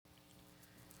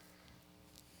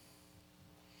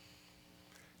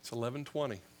It's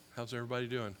 11:20. How's everybody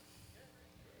doing?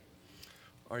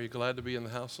 Are you glad to be in the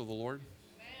house of the Lord?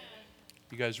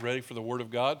 You guys ready for the Word of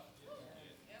God?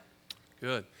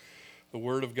 Good. The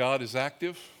Word of God is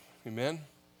active. Amen.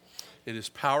 It is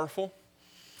powerful,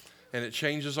 and it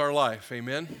changes our life.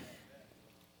 Amen.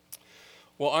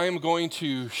 Well, I am going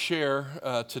to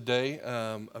share today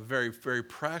a very, very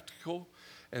practical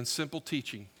and simple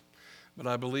teaching. But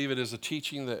I believe it is a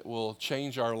teaching that will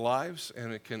change our lives,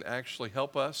 and it can actually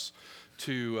help us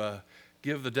to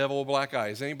give the devil a black eye.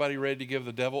 Is anybody ready to give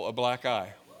the devil a black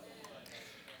eye?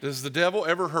 Does the devil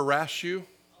ever harass you?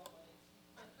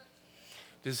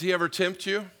 Does he ever tempt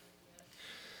you?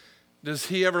 Does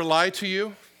he ever lie to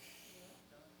you?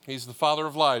 He's the father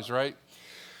of lies, right?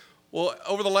 Well,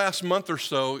 over the last month or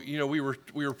so, we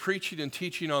were preaching and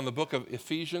teaching on the book of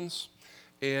Ephesians.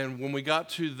 And when we got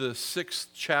to the sixth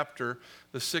chapter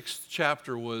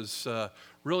was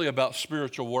really about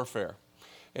spiritual warfare.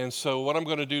 And so what I'm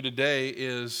going to do today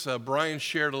is Brian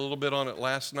shared a little bit on it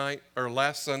last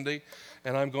Sunday,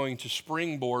 and I'm going to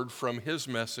springboard from his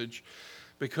message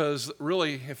because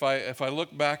really, if I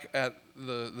look back at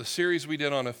the series we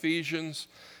did on Ephesians,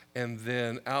 and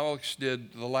then Alex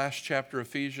did the last chapter of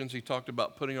Ephesians, he talked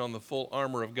about putting on the full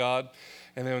armor of God.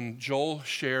 And then Joel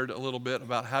shared a little bit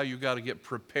about how you got to get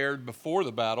prepared before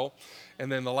the battle. And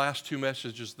then the last two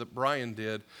messages that Brian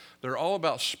did, they're all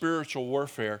about spiritual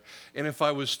warfare. And if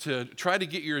I was to try to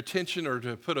get your attention or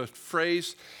to put a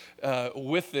phrase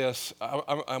with this,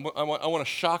 I want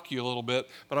to shock you a little bit,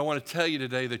 but I want to tell you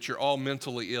today that you're all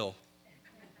mentally ill.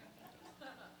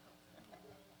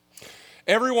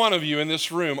 Every one of you in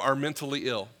this room are mentally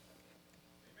ill.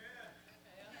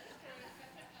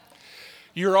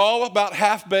 You're all about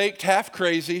half-baked,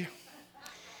 half-crazy,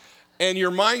 and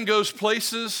your mind goes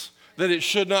places that it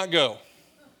should not go.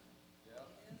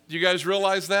 Do you guys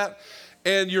realize that?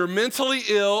 And you're mentally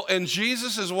ill, and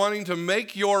Jesus is wanting to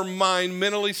make your mind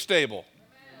mentally stable.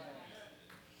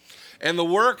 And the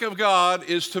work of God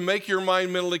is to make your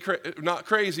mind mentally, not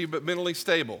crazy, but mentally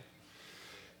stable.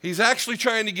 He's actually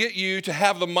trying to get you to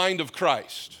have the mind of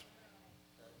Christ.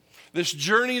 This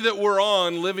journey that we're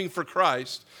on, living for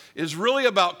Christ, is really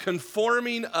about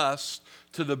conforming us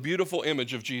to the beautiful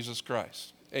image of Jesus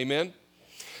Christ. Amen?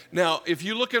 Now, if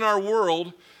you look in our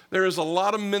world, there is a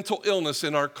lot of mental illness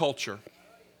in our culture.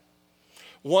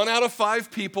 1 out of 5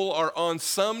 people are on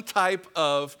some type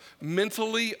of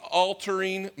mentally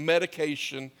altering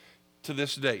medication to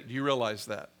this date. Do you realize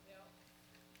that?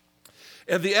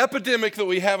 And the epidemic that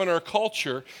we have in our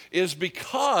culture is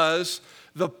because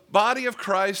the body of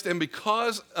Christ and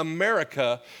because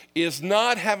America is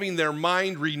not having their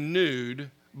mind renewed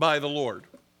by the Lord.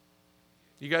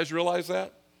 You guys realize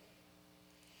that?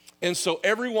 And so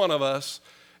every one of us,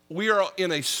 we are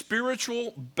in a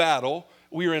spiritual battle.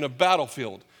 We are in a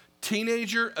battlefield.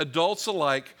 Teenager, adults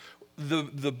alike,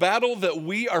 the battle that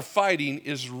we are fighting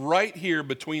is right here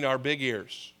between our big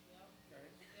ears.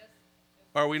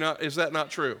 Are we not? Is that not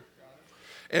true?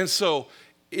 And so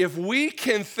if we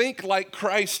can think like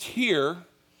Christ here,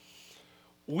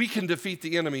 we can defeat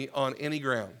the enemy on any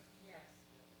ground.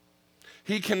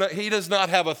 He does not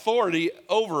have authority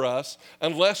over us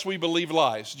unless we believe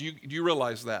lies. Do you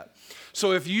realize that?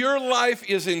 So if your life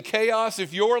is in chaos,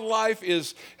 if your life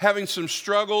is having some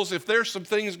struggles, if there's some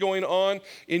things going on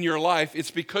in your life,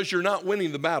 it's because you're not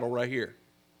winning the battle right here.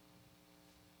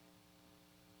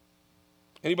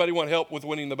 Anybody want help with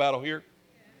winning the battle here?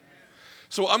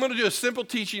 So I'm going to do a simple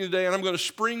teaching today, and I'm going to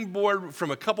springboard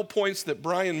from a couple points that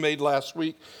Brian made last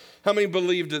week. How many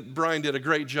believe that Brian did a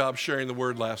great job sharing the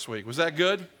word last week? Was that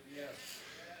good? Yes.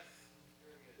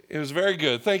 It was very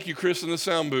good. Thank you, Chris in the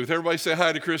sound booth. Everybody say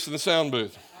hi to Chris in the sound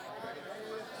booth.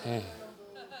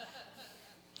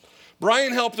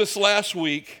 Brian helped us last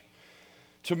week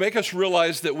to make us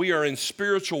realize that we are in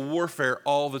spiritual warfare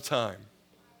all the time.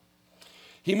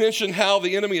 He mentioned how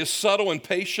the enemy is subtle and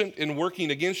patient in working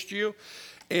against you,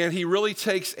 and he really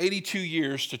takes 82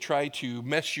 years to try to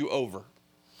mess you over.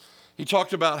 He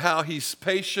talked about how he's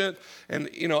patient, and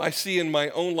I see in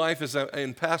my own life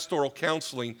in pastoral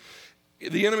counseling,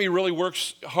 the enemy really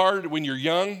works hard when you're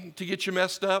young to get you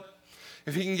messed up.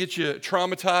 If he can get you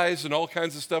traumatized and all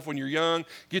kinds of stuff when you're young,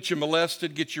 get you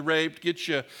molested, get you raped, get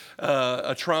you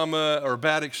a trauma or a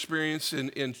bad experience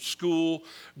in school,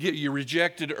 get you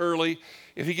rejected early.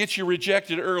 If he gets you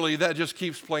rejected early, that just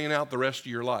keeps playing out the rest of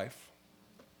your life.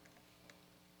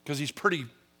 Because he's pretty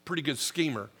good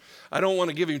schemer. I don't want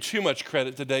to give him too much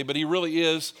credit today, but he really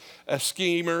is a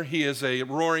schemer. He is a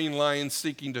roaring lion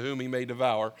seeking to whom he may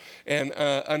devour. And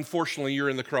unfortunately, you're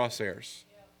in the crosshairs.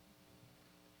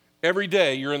 Every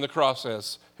day, you're in the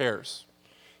crosshairs.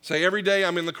 Say, every day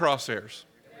I'm in the crosshairs.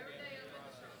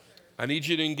 I need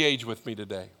you to engage with me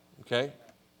today, okay?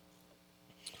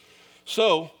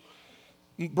 So,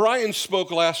 Brian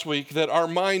spoke last week that our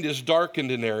mind is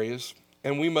darkened in areas,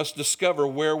 and we must discover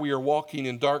where we are walking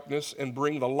in darkness and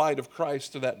bring the light of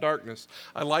Christ to that darkness.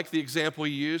 I like the example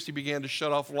he used. He began to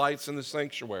shut off lights in the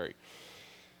sanctuary,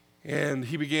 and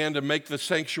he began to make the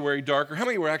sanctuary darker. How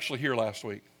many were actually here last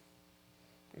week?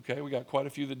 Okay, we got quite a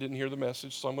few that didn't hear the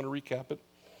message, so I'm going to recap it.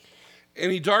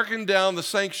 And he darkened down the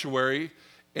sanctuary,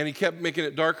 and he kept making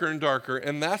it darker and darker,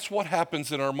 and that's what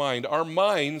happens in our mind. Our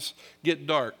minds get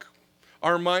dark.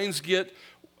 Our minds get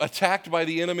attacked by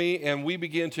the enemy, and we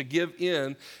begin to give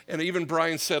in. And even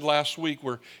Brian said last week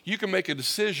where you can make a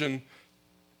decision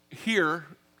here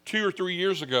 2 or 3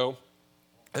 years ago,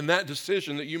 and that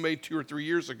decision that you made 2 or 3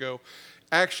 years ago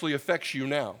actually affects you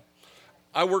now.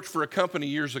 I worked for a company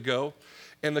years ago,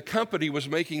 and the company was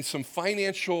making some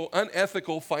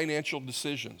unethical financial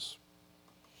decisions.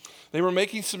 They were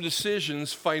making some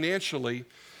decisions financially,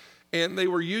 and they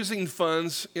were using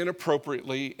funds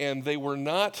inappropriately, and they were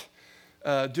not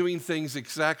doing things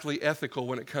exactly ethical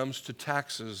when it comes to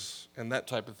taxes and that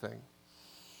type of thing.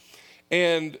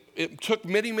 And it took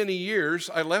many, many years.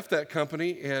 I left that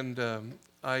company, and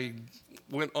I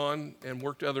went on and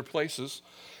worked other places.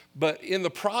 But in the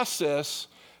process,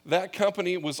 that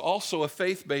company was also a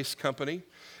faith-based company,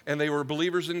 and they were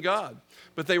believers in God.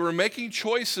 But they were making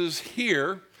choices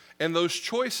here, and those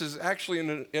choices actually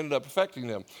ended up affecting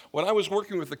them. When I was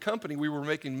working with the company, we were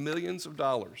making millions of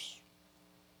dollars.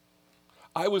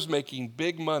 I was making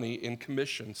big money in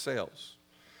commission sales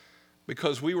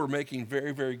because we were making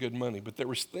very, very good money. But there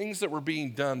was things that were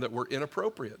being done that were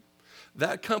inappropriate.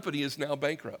 That company is now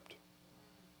bankrupt.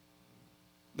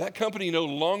 That company no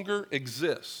longer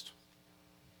exists.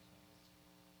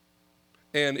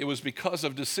 And it was because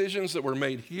of decisions that were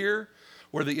made here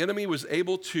where the enemy was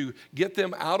able to get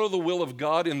them out of the will of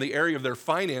God in the area of their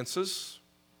finances.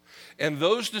 And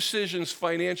those decisions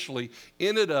financially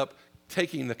ended up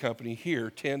taking the company here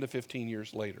 10 to 15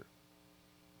 years later.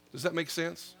 Does that make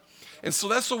sense? And so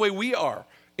that's the way we are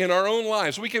in our own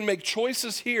lives. We can make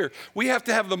choices here. We have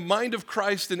to have the mind of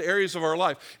Christ in areas of our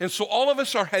life. And so all of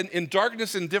us are in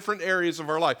darkness in different areas of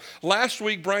our life. Last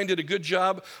week, Brian did a good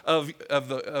job of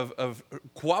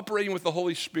cooperating with the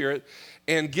Holy Spirit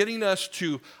and getting us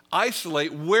to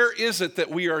isolate where is it that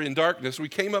we are in darkness. We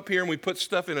came up here and we put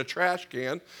stuff in a trash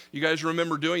can. You guys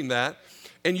remember doing that.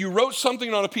 And you wrote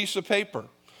something on a piece of paper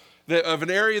of an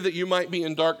area that you might be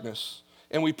in darkness.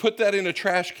 And we put that in a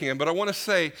trash can. But I want to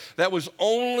say that was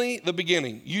only the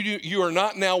beginning. You are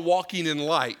not now walking in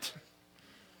light.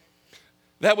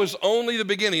 That was only the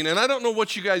beginning. And I don't know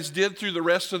what you guys did through the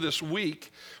rest of this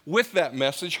week with that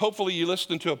message. Hopefully you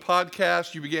listened to a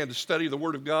podcast. You began to study the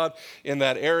Word of God in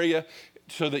that area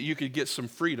so that you could get some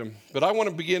freedom. But I want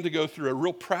to begin to go through a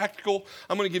real practical,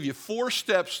 I'm going to give you 4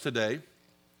 steps today.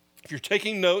 If you're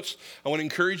taking notes, I want to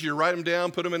encourage you to write them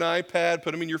down, put them in an iPad,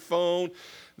 put them in your phone.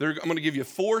 I'm going to give you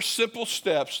 4 simple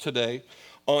steps today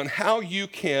on how you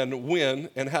can win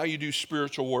and how you do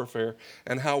spiritual warfare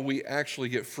and how we actually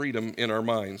get freedom in our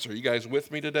minds. Are you guys with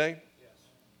me today? Yes.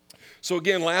 So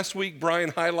again, last week,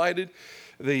 Brian highlighted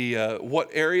the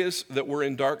what areas that were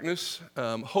in darkness.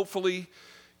 Hopefully,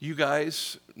 you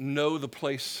guys know the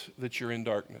place that you're in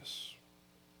darkness.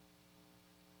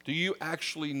 Do you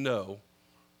actually know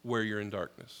where you're in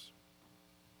darkness?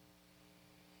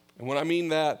 And what I mean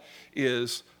that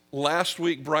is, last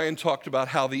week Brian talked about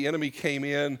how the enemy came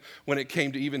in when it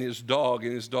came to even his dog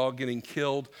and his dog getting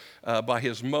killed by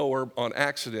his mower on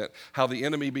accident. How the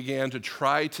enemy began to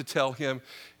try to tell him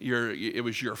it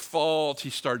was your fault. He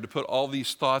started to put all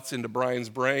these thoughts into Brian's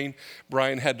brain.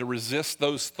 Brian had to resist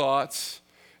those thoughts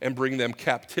and bring them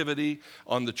captivity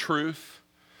on the truth.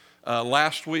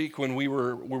 Last week when we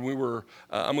were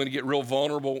I'm going to get real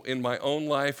vulnerable in my own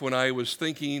life when I was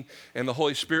thinking and the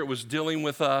Holy Spirit was dealing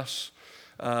with us,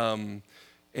 and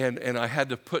I had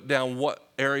to put down what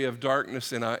area of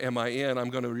darkness am I in.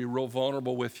 I'm going to be real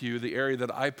vulnerable with you. The area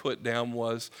that I put down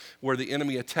was where the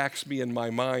enemy attacks me in my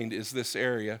mind is this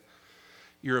area.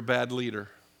 You're a bad leader.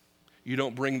 You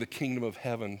don't bring the kingdom of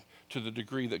heaven to the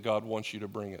degree that God wants you to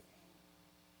bring it.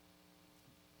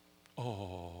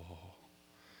 Oh.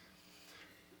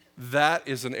 That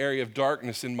is an area of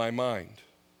darkness in my mind,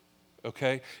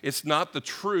 okay? It's not the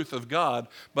truth of God,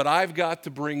 but I've got to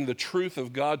bring the truth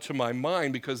of God to my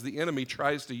mind because the enemy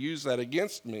tries to use that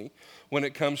against me when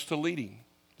it comes to leading.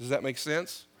 Does that make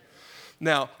sense?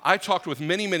 Now, I talked with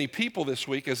many, many people this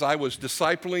week as I was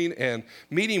discipling and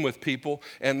meeting with people,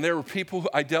 and there were people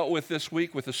I dealt with this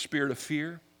week with a spirit of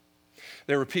fear.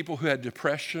 There were people who had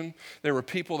depression. There were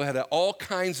people that had all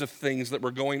kinds of things that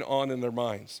were going on in their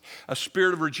minds. A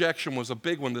spirit of rejection was a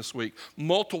big one this week.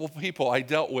 Multiple people I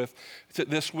dealt with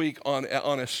this week on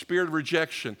a spirit of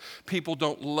rejection. People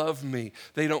don't love me.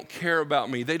 They don't care about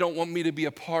me. They don't want me to be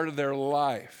a part of their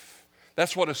life.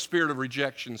 That's what a spirit of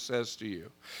rejection says to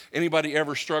you. Anybody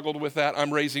ever struggled with that?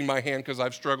 I'm raising my hand because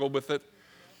I've struggled with it.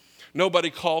 Nobody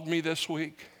called me this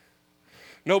week.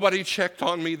 Nobody checked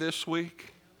on me this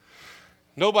week.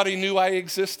 Nobody knew I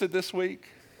existed this week.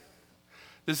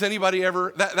 Does anybody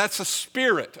ever? That's a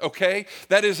spirit, okay?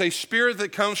 That is a spirit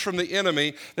that comes from the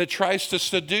enemy that tries to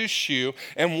seduce you.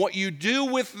 And what you do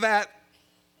with that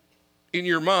in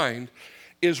your mind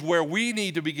is where we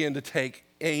need to begin to take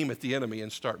aim at the enemy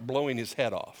and start blowing his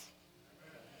head off.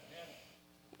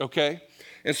 Okay?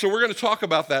 And so we're going to talk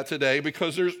about that today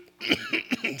because there's,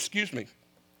 excuse me,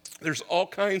 there's all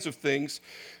kinds of things: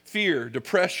 fear,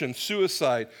 depression,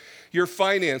 suicide, your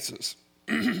finances,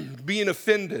 being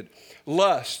offended,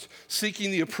 lust,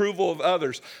 seeking the approval of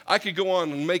others. I could go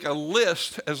on and make a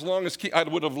list as long as I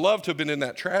would have loved to have been in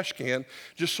that trash can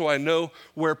just so I know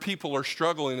where people are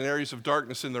struggling in areas of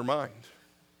darkness in their mind.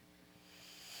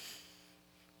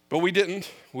 But we didn't.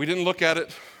 We didn't look at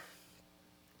it,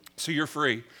 so you're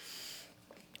free.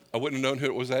 I wouldn't have known who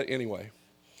it was at anyway.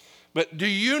 But do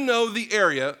you know the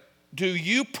area? Do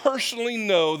you personally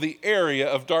know the area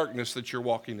of darkness that you're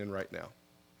walking in right now?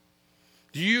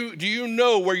 Do you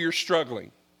know where you're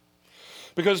struggling?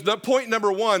 Because the point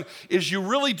number one is you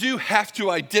really do have to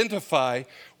identify,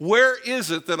 where is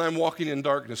it that I'm walking in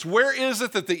darkness? Where is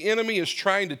it that the enemy is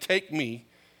trying to take me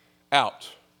out?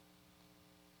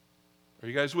 Are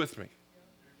you guys with me?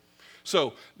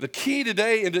 So the key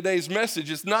today in today's message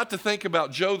is not to think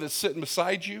about Joe that's sitting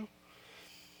beside you.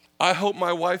 I hope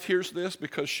my wife hears this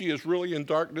because she is really in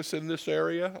darkness in this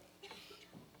area.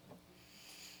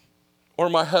 Or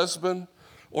my husband,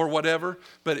 or whatever.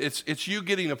 But it's you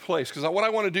getting a place. Because what I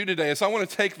want to do today is I want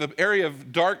to take the area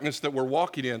of darkness that we're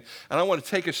walking in, and I want to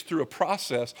take us through a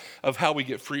process of how we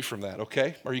get free from that,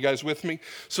 okay? Are you guys with me?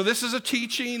 So this is a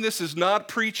teaching. This is not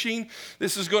preaching.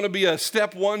 This is going to be a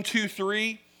step 1, 2,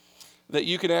 3 that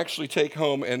you can actually take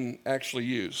home and actually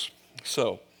use.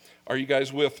 So, are you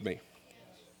guys with me?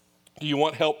 Do you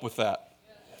want help with that?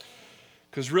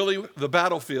 Because really, the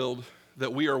battlefield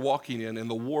that we are walking in and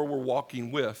the war we're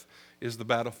walking with is the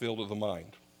battlefield of the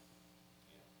mind.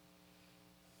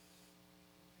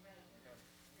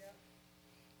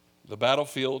 The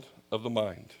battlefield of the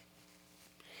mind.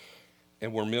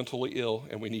 And we're mentally ill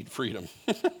and we need freedom.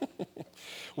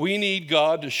 We need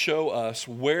God to show us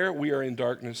where we are in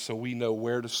darkness so we know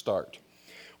where to start.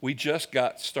 We just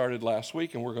got started last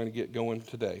week, and we're going to get going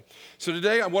today. So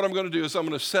today, what I'm going to do is I'm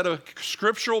going to set a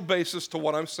scriptural basis to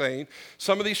what I'm saying.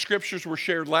 Some of these scriptures were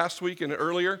shared last week and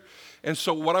earlier. And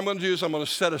so what I'm going to do is I'm going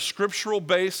to set a scriptural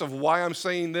base of why I'm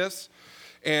saying this,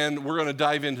 and we're going to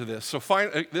dive into this. So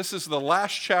this is the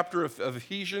last chapter of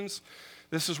Ephesians.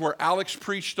 This is where Alex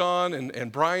preached on,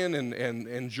 and Brian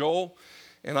and Joel.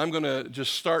 And I'm going to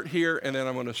just start here, and then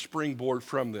I'm going to springboard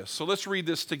from this. So let's read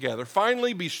this together.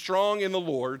 Finally, be strong in the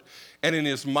Lord and in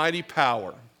his mighty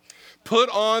power. Put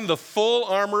on the full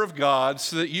armor of God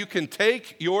so that you can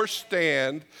take your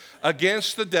stand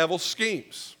against the devil's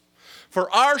schemes.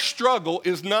 For our struggle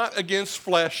is not against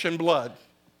flesh and blood,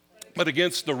 but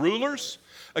against the rulers,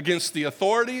 against the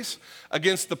authorities,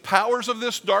 against the powers of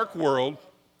this dark world,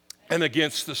 and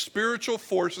against the spiritual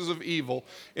forces of evil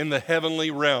in the heavenly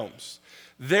realms.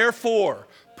 Therefore,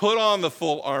 put on the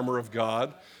full armor of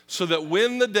God, so that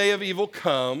when the day of evil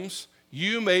comes,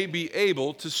 you may be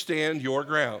able to stand your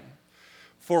ground.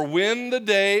 For when the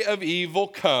day of evil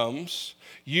comes,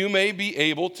 you may be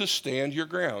able to stand your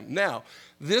ground. Now,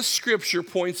 this scripture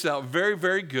points out very,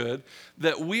 very good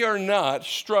that we are not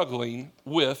struggling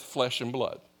with flesh and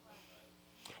blood.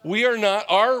 We are not,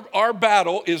 our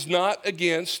battle is not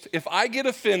against, if I get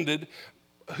offended,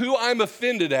 who I'm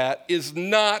offended at is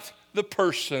not the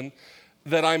person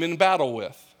that I'm in battle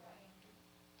with.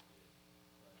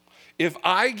 If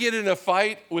I get in a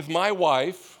fight with my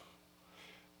wife,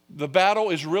 the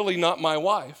battle is really not my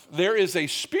wife. There is a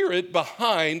spirit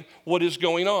behind what is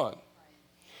going on.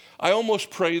 I almost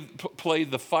played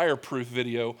the Fireproof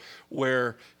video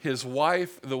where his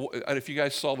wife, if you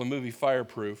guys saw the movie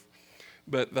Fireproof,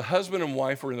 but the husband and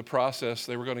wife were in the process,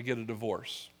 they were going to get a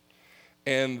divorce.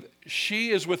 And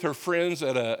she is with her friends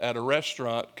at a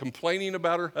restaurant complaining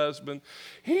about her husband.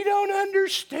 He don't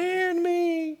understand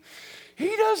me.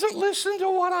 He doesn't listen to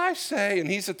what I say. And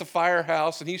he's at the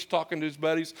firehouse and he's talking to his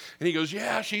buddies. And he goes,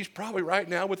 yeah, she's probably right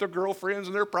now with her girlfriends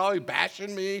and they're probably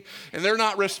bashing me and they're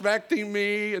not respecting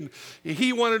me. And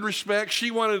he wanted respect,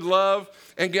 she wanted love.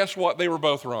 And guess what? They were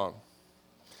both wrong.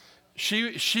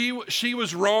 She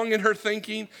was wrong in her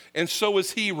thinking, and so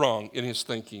was he wrong in his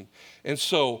thinking. And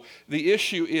so the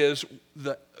issue is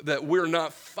that we're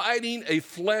not fighting a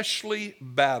fleshly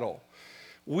battle.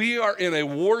 We are in a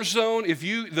war zone.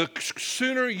 The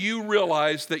sooner you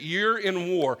realize that you're in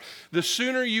war, the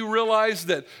sooner you realize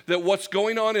that what's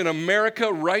going on in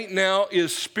America right now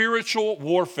is spiritual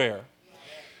warfare.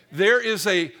 There is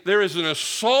an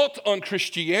assault on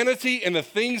Christianity and the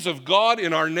things of God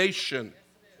in our nation.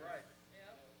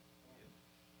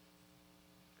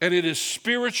 And it is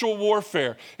spiritual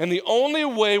warfare. And the only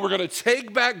way we're going to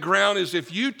take back ground is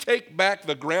if you take back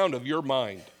the ground of your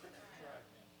mind.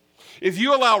 If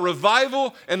you allow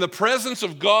revival and the presence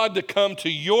of God to come to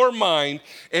your mind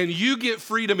and you get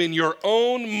freedom in your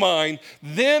own mind,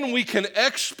 then we can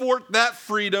export that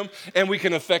freedom and we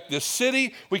can affect this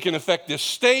city, we can affect this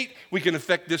state, we can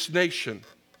affect this nation.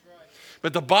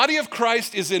 But the body of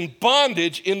Christ is in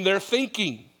bondage in their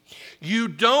thinking. You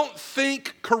don't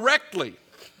think correctly.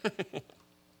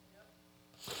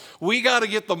 We got to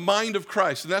get the mind of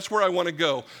Christ, and that's where I want to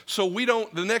go. So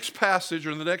the next passage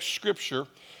or the next scripture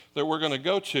that we're going to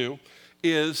go to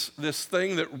is this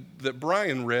thing that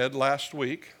Brian read last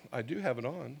week. I do have it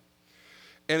on.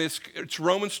 And it's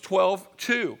Romans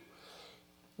 12:2.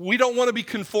 We don't want to be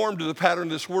conformed to the pattern of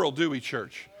this world, do we,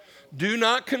 church? Do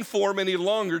not conform any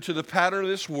longer to the pattern of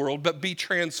this world, but be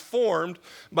transformed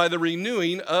by the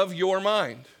renewing of your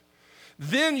mind.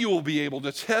 Then you will be able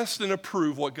to test and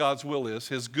approve what God's will is,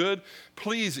 his good,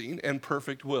 pleasing, and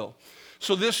perfect will.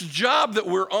 So this job that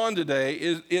we're on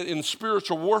today in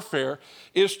spiritual warfare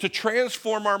is to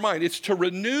transform our mind. It's to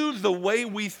renew the way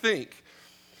we think.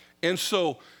 And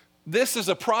so this is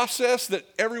a process that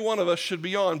every one of us should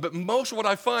be on. But most of what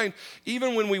I find,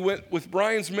 even when we went with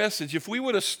Brian's message, if we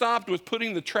would have stopped with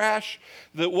putting the trash,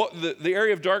 the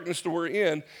area of darkness that we're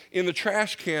in the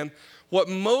trash can, what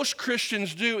most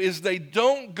Christians do is they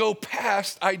don't go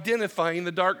past identifying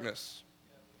the darkness.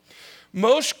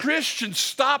 Most Christians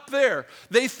stop there.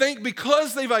 They think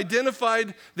because they've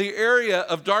identified the area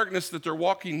of darkness that they're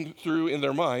walking through in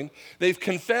their mind, they've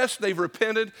confessed, they've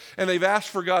repented, and they've asked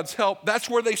for God's help. That's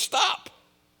where they stop.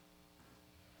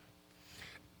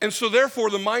 And so therefore,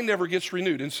 the mind never gets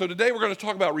renewed. And so today we're going to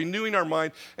talk about renewing our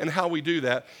mind and how we do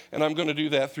that. And I'm going to do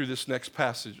that through this next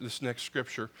passage, this next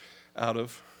scripture out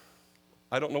of,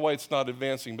 I don't know why it's not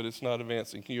advancing, but it's not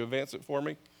advancing. Can you advance it for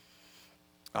me?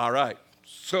 All right.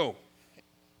 So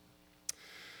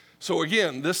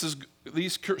again,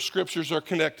 these scriptures are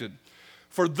connected.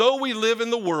 For though we live in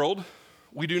the world,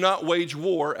 we do not wage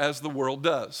war as the world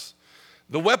does.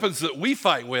 The weapons that we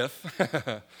fight with,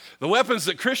 the weapons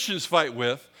that Christians fight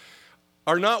with,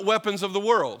 are not weapons of the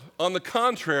world. On the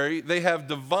contrary, they have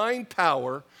divine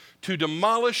power to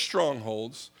demolish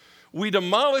strongholds. We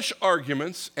demolish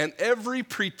arguments and every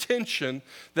pretension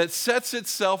that sets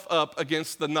itself up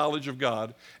against the knowledge of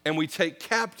God, and we take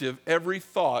captive every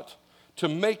thought to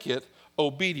make it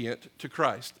obedient to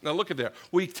Christ. Now look at there.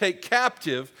 We take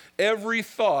captive every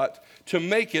thought to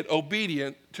make it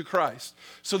obedient to Christ.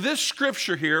 So this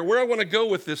scripture here, where I want to go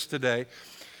with this today,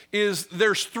 is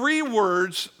there's three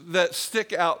words that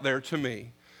stick out there to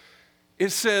me. It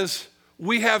says,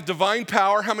 we have divine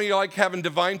power. How many like having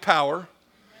divine power?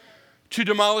 To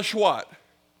demolish what?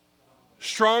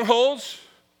 Strongholds.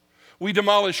 We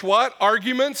demolish what?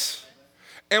 Arguments.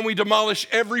 And we demolish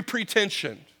every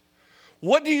pretension.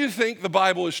 What do you think the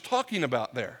Bible is talking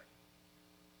about there?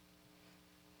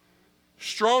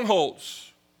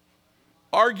 Strongholds,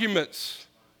 arguments,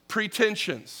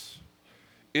 pretensions.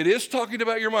 It is talking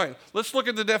about your mind. Let's look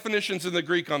at the definitions in the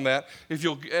Greek on that, if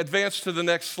you'll advance to the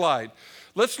next slide.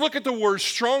 Let's look at the words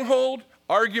stronghold,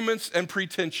 arguments, and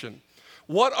pretension.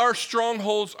 What are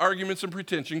strongholds, arguments, and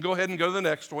pretension? Go ahead and go to the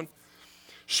next one.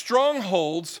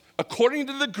 Strongholds, according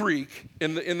to the Greek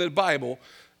in the Bible,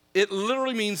 it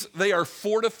literally means they are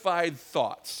fortified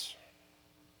thoughts.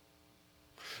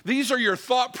 These are your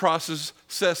thought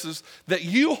processes that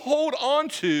you hold on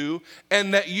to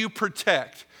and that you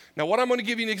protect. Now, I'm going to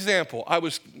give you an example.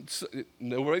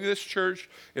 Nobody in this church,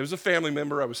 it was a family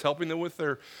member. I was helping them with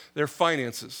their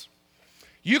finances.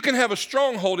 You can have a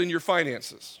stronghold in your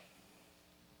finances.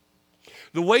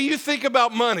 The way you think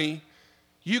about money,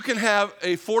 you can have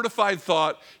a fortified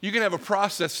thought. You can have a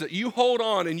process that you hold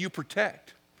on and you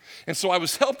protect. And so I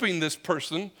was helping this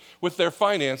person with their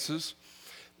finances.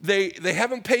 They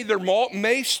haven't paid their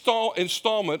May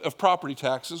installment of property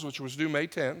taxes, which was due May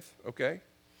 10th, okay?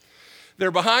 They're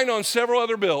behind on several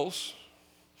other bills,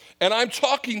 and I'm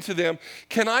talking to them,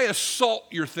 can I assault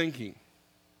your thinking?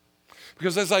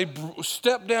 Because as I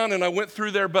stepped down and I went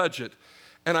through their budget,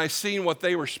 and I seen what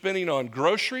they were spending on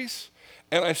groceries,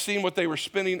 and I seen what they were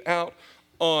spending out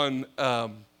on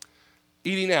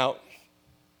eating out,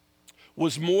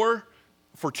 was more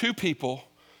for 2 people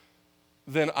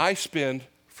than I spend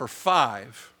for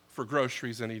 5 for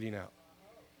groceries and eating out.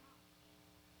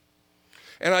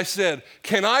 And I said,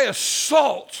 can I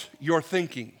assault your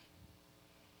thinking?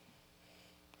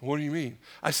 What do you mean?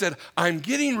 I said, I'm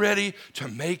getting ready to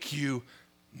make you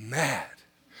mad.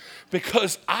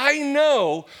 Because I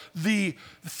know the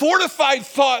fortified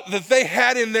thought that they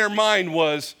had in their mind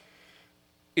was,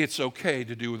 it's okay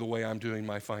to do the way I'm doing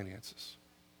my finances.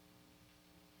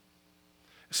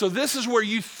 So this is where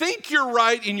you think you're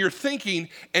right in your thinking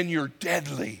and you're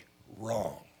deadly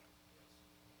wrong.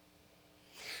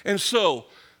 And so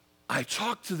I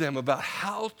talked to them about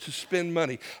how to spend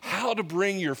money, how to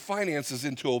bring your finances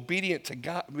into obedience to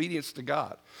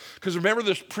God. Because remember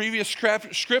this previous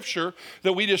scripture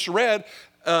that we just read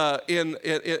in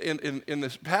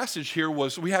this passage here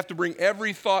was we have to bring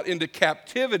every thought into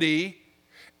captivity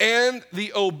and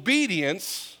the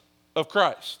obedience of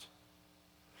Christ.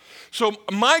 So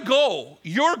my goal,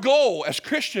 your goal as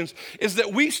Christians, is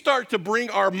that we start to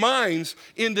bring our minds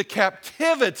into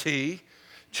captivity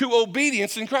to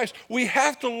obedience in Christ. We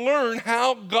have to learn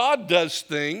how God does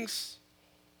things.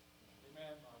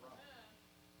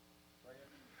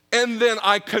 And then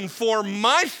I conform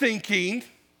my thinking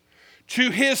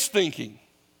to his thinking.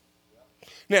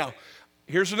 Now,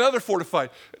 here's another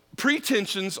fortified.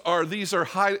 Pretensions are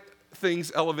high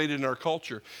things elevated in our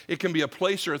culture. It can be a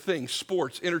place or a thing,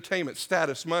 sports, entertainment,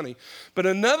 status, money. But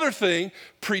another thing,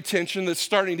 pretension that's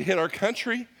starting to hit our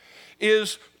country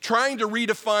is trying to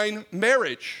redefine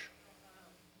marriage.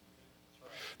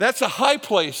 That's a high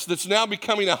place that's now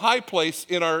becoming a high place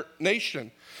in our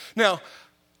nation. Now,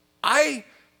 I'm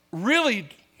going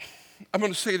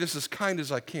to say this as kind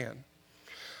as I can.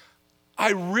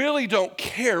 I really don't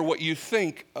care what you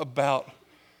think about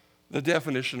the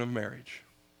definition of marriage.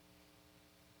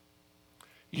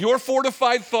 Your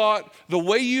fortified thought, the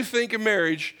way you think of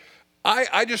marriage,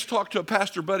 I just talked to a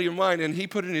pastor buddy of mine, and he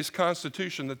put in his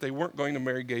constitution that they weren't going to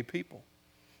marry gay people,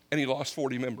 and he lost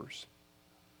 40 members.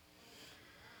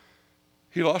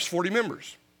 He lost 40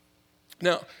 members.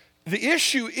 Now, the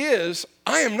issue is,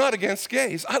 I am not against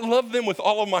gays. I love them with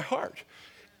all of my heart.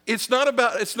 It's not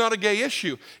a gay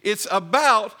issue. It's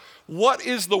about what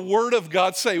is the Word of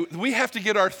God say. We have to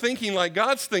get our thinking like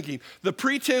God's thinking. The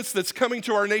pretense that's coming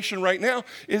to our nation right now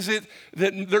is that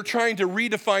they're trying to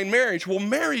redefine marriage. Well,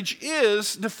 marriage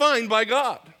is defined by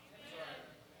God.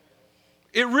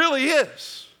 It really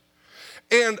is.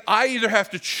 And I either have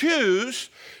to choose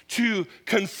to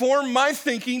conform my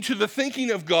thinking to the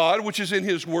thinking of God, which is in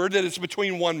His Word, that it's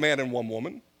between one man and one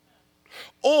woman,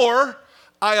 or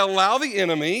I allow the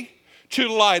enemy to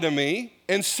lie to me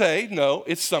and say, no,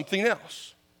 it's something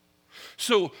else.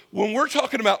 So when we're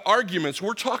talking about arguments,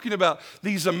 we're talking about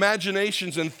these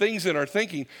imaginations and things in our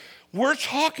thinking. We're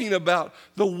talking about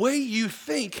the way you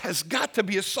think has got to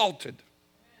be assaulted.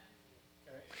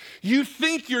 You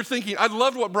think you're thinking. I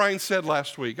loved what Brian said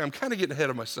last week. I'm kind of getting ahead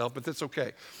of myself, but that's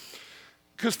okay.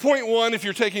 Because point one, if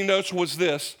you're taking notes, was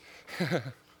this.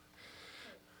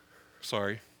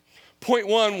 Sorry. Point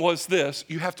one was this: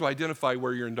 you have to identify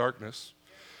where you're in darkness.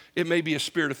 It may be a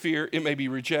spirit of fear, it may be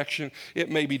rejection, it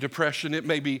may be depression, it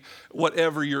may be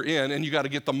whatever you're in, and you got to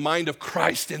get the mind of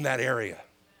Christ in that area.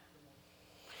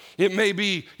 It may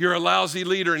be you're a lousy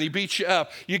leader and he beats you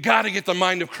up. You got to get the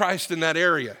mind of Christ in that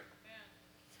area.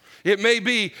 It may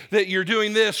be that you're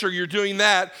doing this or you're doing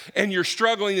that and you're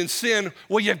struggling in sin.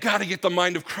 Well, you've got to get the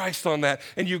mind of Christ on that,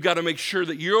 and you've got to make sure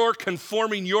that you're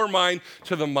conforming your mind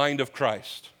to the mind of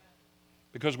Christ,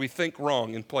 because we think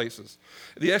wrong in places.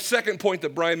 The second point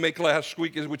that Brian made last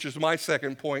week, which is my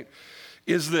second point,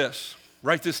 is this.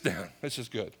 Write this down. This is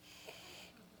good.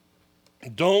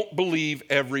 Don't believe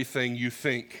everything you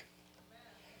think.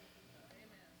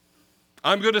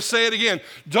 I'm going to say it again.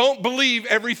 Don't believe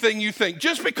everything you think.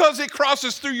 Just because it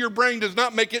crosses through your brain does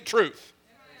not make it truth.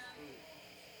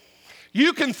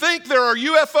 You can think there are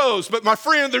UFOs, but my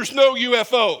friend, there's no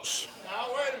UFOs. Now,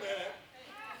 wait a minute.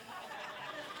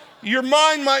 Your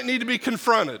mind might need to be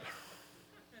confronted.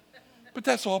 But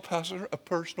that's all a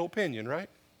personal opinion, right?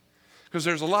 Because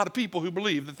there's a lot of people who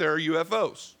believe that there are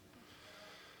UFOs.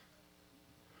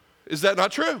 Is that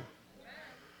not true?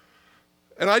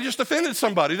 And I just offended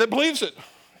somebody that believes it.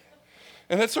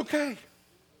 And that's okay.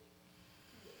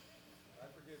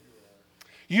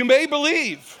 You may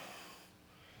believe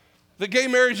that gay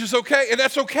marriage is okay, and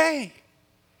that's okay.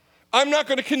 I'm not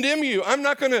going to condemn you. I'm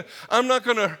not going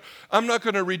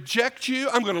to reject you.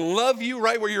 I'm going to love you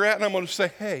right where you're at, and I'm going to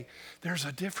say, hey, there's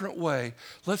a different way.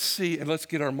 Let's see, and let's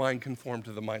get our mind conformed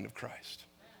to the mind of Christ.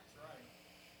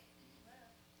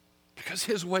 Because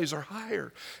his ways are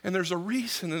higher, and there's a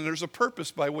reason and there's a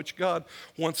purpose by which God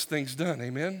wants things done.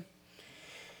 Amen?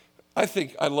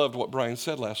 I loved what Brian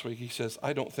said last week. He says,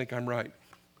 I don't think I'm right.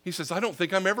 He says, I don't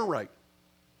think I'm ever right.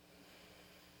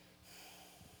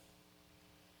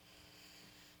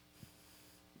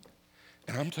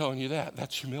 And I'm telling you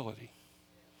that's humility.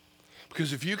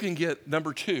 Because if you can get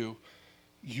number 2,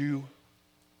 you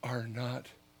are not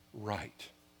right.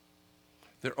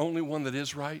 The only one that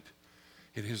is right,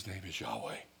 and his name is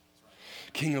Yahweh,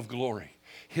 King of glory.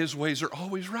 His ways are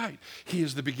always right. He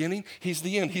is the beginning. He's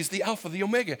the end. He's the Alpha, the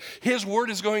Omega. His word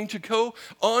is going to go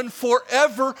on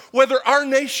forever. Whether our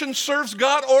nation serves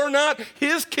God or not,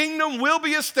 his kingdom will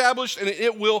be established and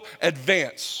it will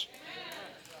advance.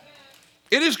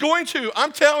 It is going to.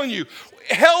 I'm telling you,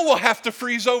 hell will have to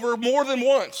freeze over more than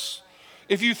once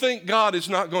if you think God is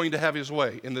not going to have his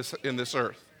way in this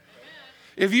earth.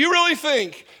 If you really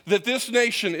think that this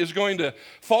nation is going to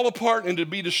fall apart and to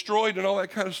be destroyed and all that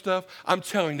kind of stuff, I'm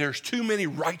telling you, there's too many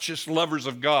righteous lovers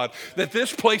of God that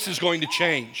this place is going to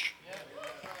change.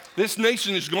 This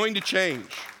nation is going to change.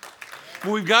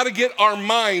 But we've got to get our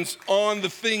minds on the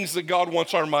things that God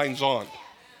wants our minds on.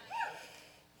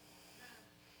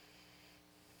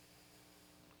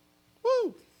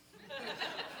 Woo!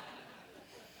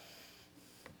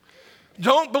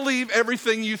 Don't believe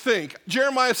everything you think.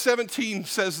 Jeremiah 17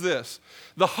 says this,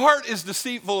 the heart is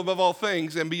deceitful above all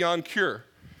things and beyond cure.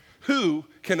 Who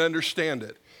can understand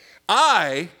it?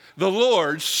 I, the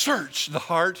Lord, search the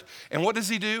heart. And what does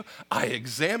he do? I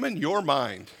examine your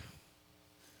mind.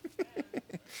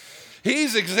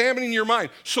 He's examining your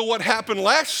mind. So what happened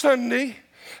last Sunday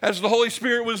as the Holy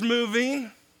Spirit was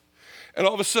moving, and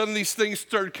all of a sudden these things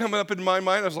started coming up in my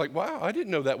mind, I was like, wow, I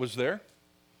didn't know that was there.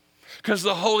 Because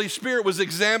the Holy Spirit was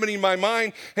examining my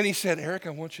mind, and he said, Eric, I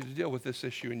want you to deal with this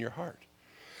issue in your heart.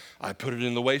 I put it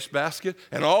in the wastebasket,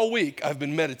 and all week I've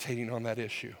been meditating on that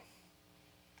issue.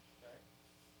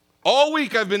 All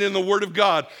week I've been in the Word of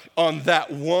God on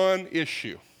that one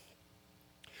issue.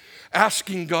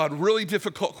 Asking God really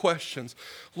difficult questions.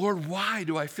 Lord, why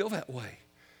do I feel that way?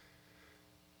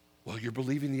 Well, you're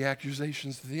believing the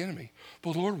accusations of the enemy.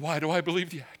 But Lord, why do I believe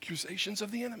the accusations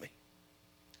of the enemy?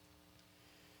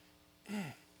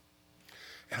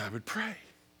 And I would pray,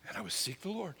 and I would seek the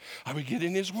Lord. I would get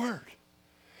in his word.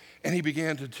 And he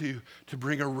began to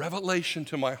bring a revelation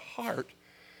to my heart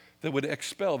that would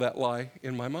expel that lie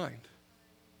in my mind.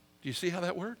 Do you see how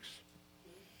that works?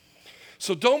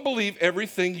 So don't believe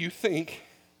everything you think.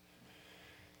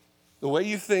 The way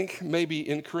you think may be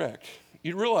incorrect.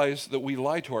 You realize that we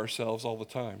lie to ourselves all the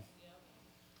time.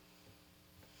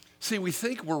 See, we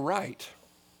think we're right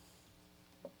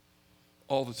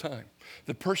all the time.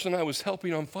 The person I was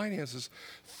helping on finances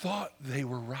thought they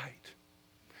were right.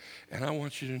 And I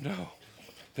want you to know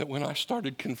that when I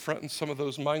started confronting some of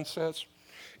those mindsets,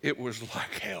 it was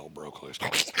like hell broke loose.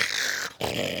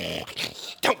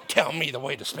 Don't tell me the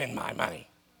way to spend my money.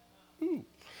 Ooh,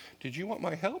 did you want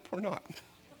my help or not?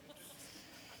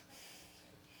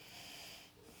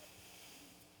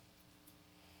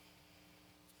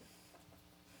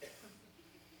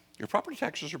 Your property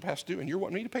taxes are past due and you're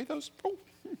wanting me to pay those? Oh,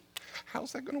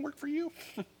 how's that going to work for you?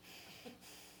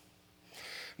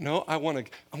 No, I want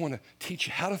to teach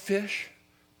you how to fish,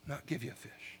 not give you a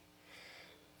fish.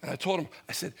 And I told him,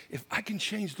 I said, if I can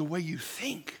change the way you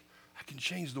think, I can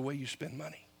change the way you spend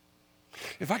money.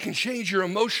 If I can change your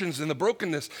emotions and the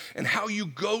brokenness and how you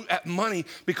go at money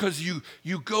because you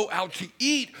go out to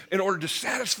eat in order to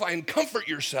satisfy and comfort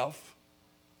yourself.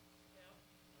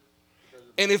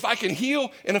 And if I can heal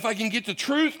and if I can get the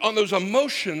truth on those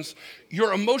emotions,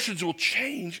 your emotions will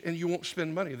change and you won't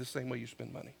spend money the same way you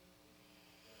spend money.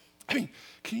 I mean,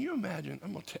 can you imagine?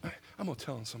 I'm gonna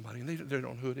tell somebody, and they don't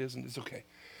know who it is, and it's okay.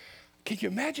 Can you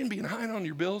imagine being high on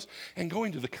your bills and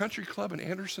going to the country club in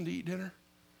Anderson to eat dinner?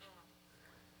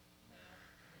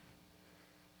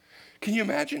 Can you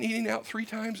imagine eating out 3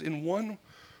 times in 1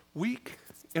 week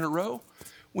in a row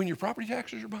when your property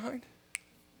taxes are behind?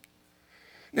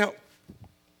 Now,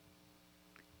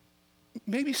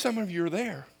 maybe some of you are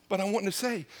there, but I want to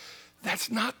say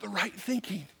that's not the right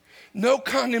thinking. No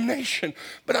condemnation,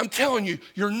 but I'm telling you,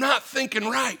 you're not thinking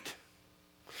right.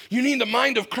 You need the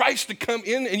mind of Christ to come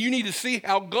in, and you need to see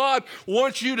how God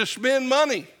wants you to spend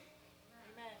money.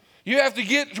 Amen. You have to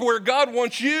get to where God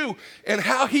wants you and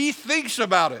how he thinks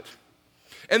about it.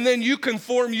 And then you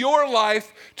conform your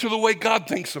life to the way God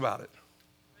thinks about it.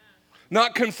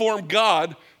 not conform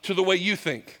God to the way you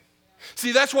think.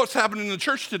 See, that's what's happening in the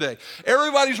church today.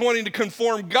 Everybody's wanting to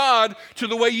conform God to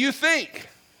the way you think.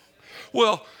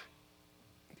 Well,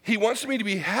 he wants me to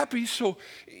be happy, so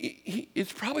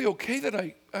it's probably okay that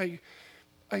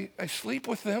I sleep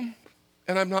with them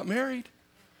and I'm not married.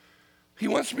 He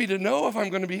wants me to know if I'm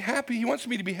going to be happy. He wants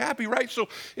me to be happy, right? So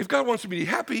if God wants me to be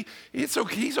happy, it's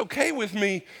okay. He's okay with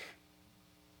me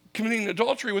committing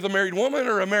adultery with a married woman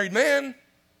or a married man.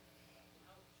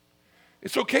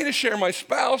 It's okay to share my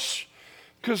spouse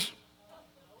because,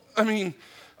 I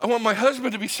want my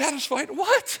husband to be satisfied.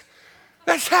 What?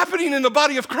 That's happening in the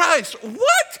body of Christ.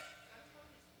 What?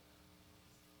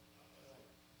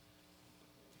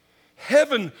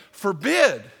 Heaven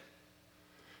forbid.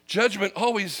 Judgment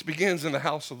always begins in the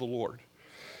house of the Lord.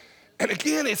 And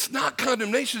again, it's not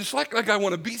condemnation. It's like I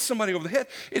want to beat somebody over the head.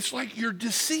 It's like you're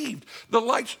deceived.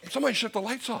 Somebody shut the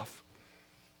lights off.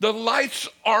 The lights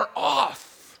are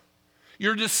off.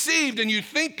 You're deceived and you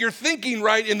think you're thinking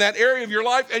right in that area of your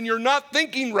life and you're not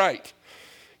thinking right.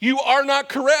 You are not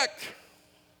correct.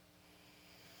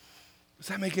 Is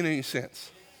that making any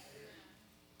sense?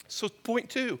 So point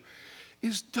 2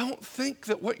 is don't think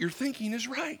that what you're thinking is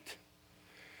right.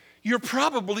 You're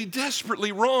probably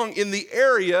desperately wrong in the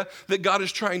area that God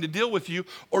is trying to deal with you,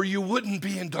 or you wouldn't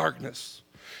be in darkness.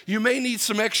 You may need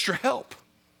some extra help.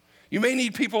 You may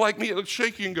need people like me that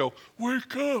shake you and go,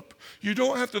 wake up. You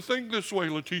don't have to think this way,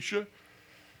 Letitia.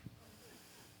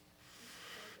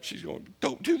 She's going,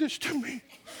 don't do this to me.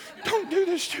 Don't do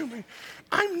this to me.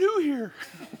 I'm new here.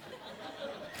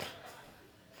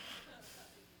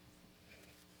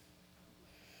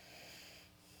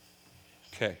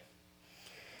 Okay.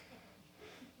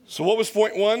 So what was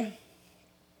point 1?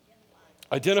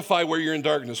 Identify where you're in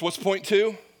darkness. What's point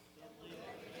 2?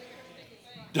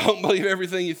 Don't believe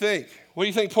everything you think. What do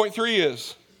you think point 3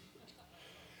 is?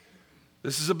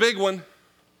 This is a big one.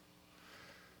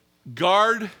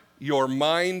 Guard your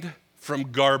mind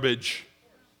from garbage.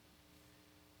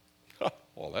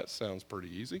 Well, that sounds pretty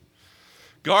easy.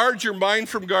 Guard your mind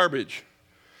from garbage.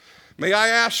 May I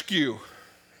ask you,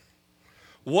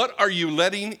 what are you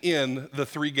letting in the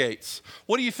 3 gates?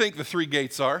 What do you think the 3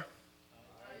 gates are?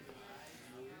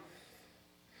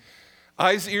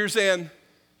 Eyes, ears, and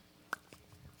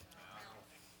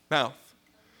mouth.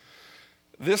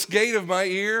 This gate of my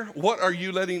ear, what are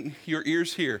you letting your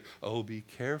ears hear? Oh, be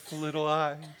careful, little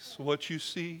eyes, what you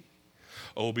see.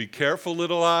 Oh, be careful,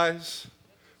 little eyes,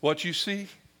 what you see.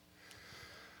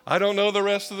 I don't know the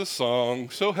rest of the song,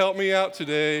 so help me out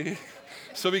today.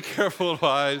 So be careful, little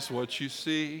eyes, what you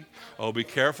see. Oh, be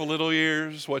careful, little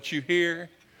ears, what you hear.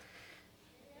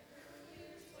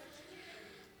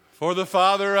 For the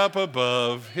Father up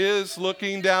above is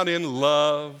looking down in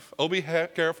love. Oh, be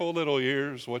careful, little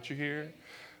ears, what you hear.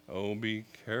 Oh, be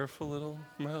careful, little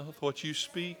mouth, what you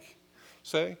speak.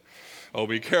 Say. Oh,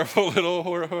 be careful, little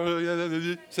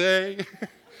say.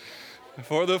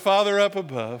 For the Father up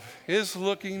above is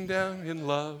looking down in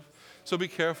love. So be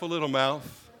careful, little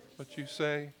mouth, what you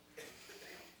say.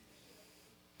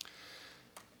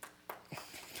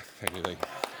 Thank you.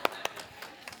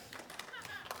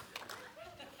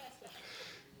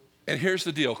 And here's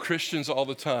the deal. Christians all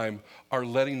the time are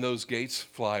letting those gates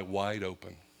fly wide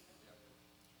open.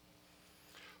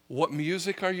 What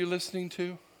music are you listening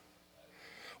to?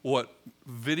 What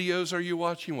videos are you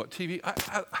watching? What TV?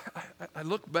 I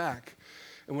look back,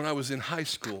 and when I was in high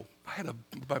school, I had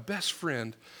my best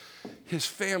friend, his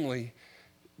family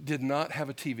did not have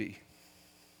a TV.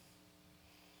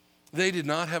 They did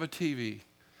not have a TV.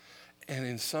 And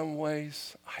in some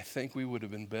ways, I think we would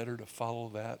have been better to follow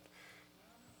that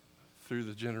through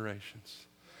the generations.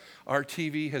 Our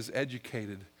TV has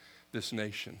educated this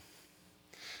nation.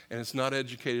 And it's not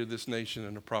educated this nation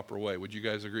in a proper way. Would you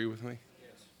guys agree with me?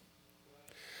 Yes.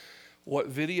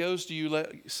 What videos do you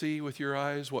see with your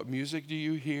eyes? What music do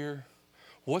you hear?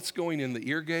 What's going in the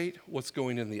ear gate? What's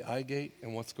going in the eye gate?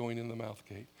 And what's going in the mouth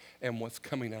gate? And what's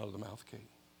coming out of the mouth gate?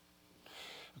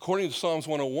 According to Psalms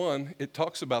 101, it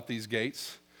talks about these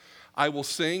gates. I will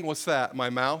sing, what's that? My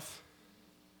mouth.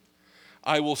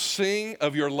 I will sing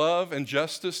of your love and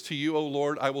justice to you, O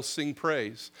Lord. I will sing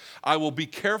praise. I will be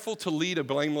careful to lead a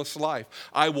blameless life.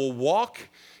 I will walk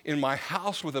in my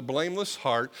house with a blameless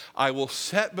heart. I will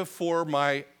set before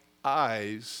my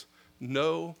eyes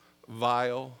no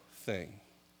vile thing.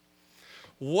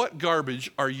 What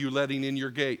garbage are you letting in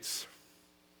your gates?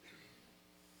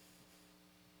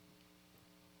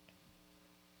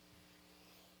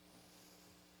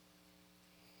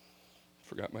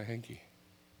 Forgot my hanky.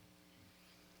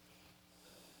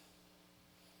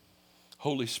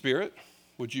 Holy Spirit,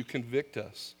 would you convict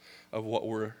us of what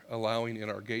we're allowing in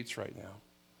our gates right now?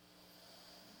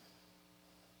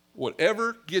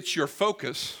 Whatever gets your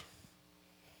focus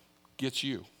gets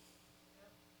you.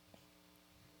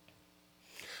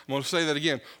 I'm going to say that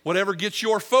again. Whatever gets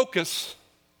your focus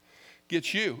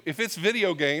gets you. If it's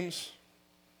video games,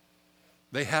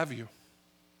 they have you.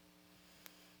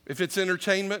 If it's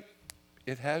entertainment,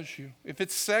 it has you. If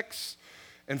it's sex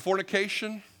and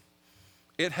fornication,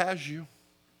 it has you.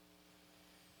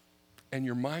 And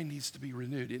your mind needs to be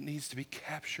renewed. It needs to be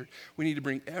captured. We need to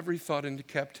bring every thought into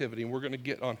captivity, and we're going to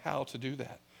get on how to do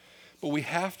that. But we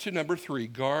have to, number 3,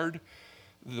 guard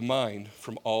the mind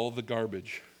from all the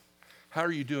garbage. How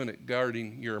are you doing at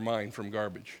guarding your mind from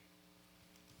garbage?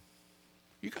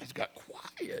 You guys got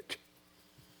quiet.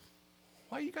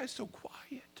 Why are you guys so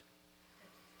quiet?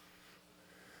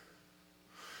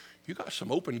 You got some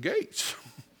open gates.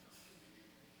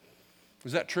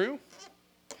 Is that true?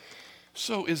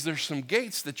 So is there some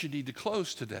gates that you need to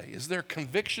close today? Is there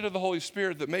conviction of the Holy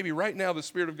Spirit that maybe right now the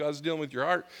Spirit of God is dealing with your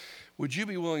heart? Would you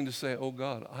be willing to say, oh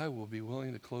God, I will be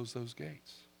willing to close those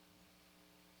gates?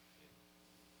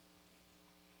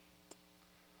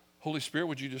 Holy Spirit,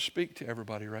 would you just speak to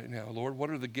everybody right now? Lord, what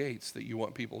are the gates that you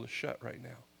want people to shut right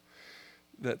now?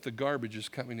 That the garbage is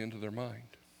coming into their mind.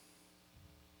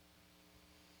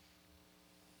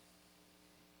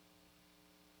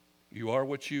 You are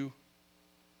what you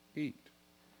eat.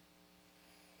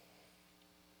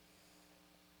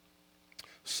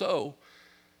 So,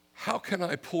 how can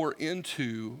I pour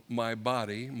into my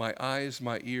body, my eyes,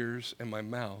 my ears, and my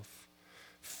mouth,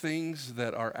 things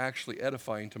that are actually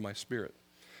edifying to my spirit?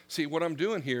 See, what I'm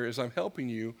doing here is I'm helping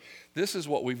you. This is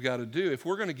what we've got to do. If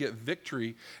we're going to get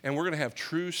victory and we're going to have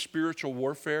true spiritual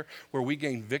warfare where we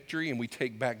gain victory and we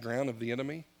take back ground of the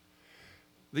enemy,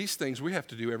 these things we have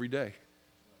to do every day.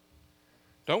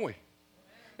 Don't we?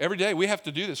 Every day we have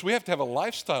to do this. We have to have a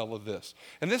lifestyle of this.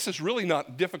 And this is really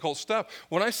not difficult stuff.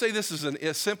 When I say this is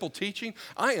a simple teaching,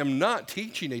 I am not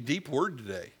teaching a deep word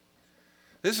today.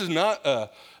 This is not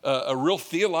a real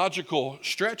theological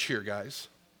stretch here, guys.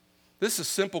 This is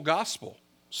simple gospel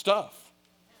stuff.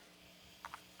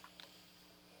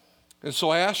 And so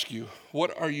I ask you,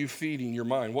 what are you feeding your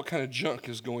mind? What kind of junk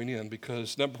is going in?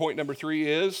 Because point number 3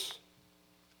 is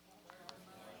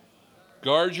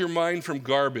guard your mind from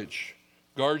garbage.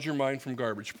 Guard your mind from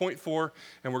garbage. Point 4,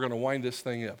 and we're going to wind this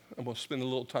thing up. And we'll spend a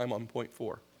little time on point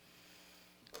 4.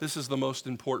 This is the most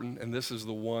important, and this is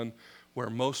the one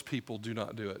where most people do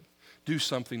not do it. Do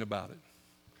something about it.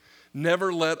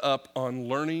 Never let up on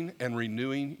learning and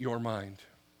renewing your mind.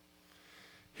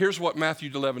 Here's what Matthew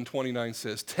 11:29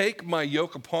 says. Take my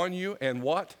yoke upon you and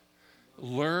what?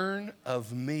 Learn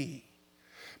of me.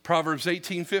 Proverbs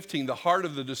 18:15, the heart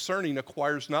of the discerning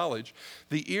acquires knowledge.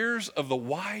 The ears of the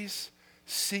wise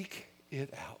seek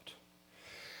it out.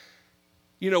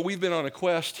 You know, we've been on a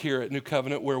quest here at New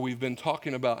Covenant where we've been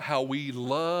talking about how we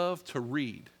love to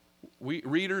read. We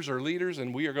readers are leaders,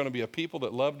 and we are going to be a people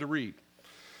that love to read.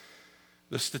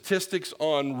 The statistics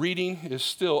on reading is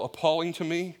still appalling to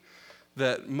me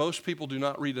that most people do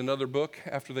not read another book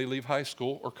after they leave high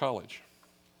school or college.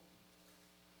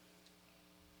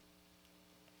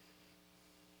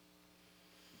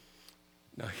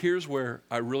 Now, here's where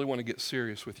I really want to get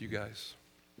serious with you guys.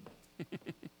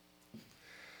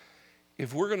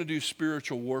 If we're going to do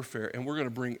spiritual warfare and we're going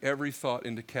to bring every thought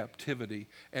into captivity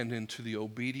and into the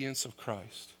obedience of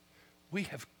Christ, we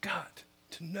have got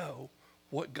to know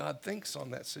what God thinks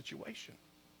on that situation.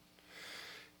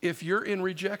 If you're in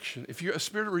rejection, if a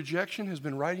spirit of rejection has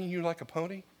been riding you like a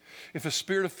pony, if a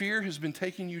spirit of fear has been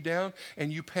taking you down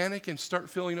and you panic and start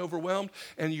feeling overwhelmed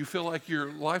and you feel like your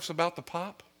life's about to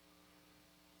pop,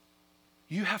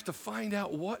 you have to find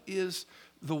out what is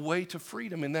the way to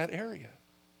freedom in that area.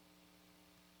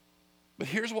 But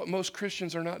here's what most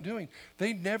Christians are not doing.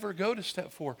 They never go to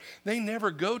step 4. They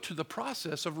never go to the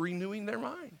process of renewing their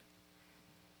mind.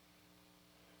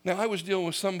 Now, I was dealing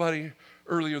with somebody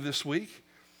earlier this week,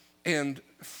 and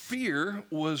fear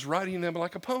was riding them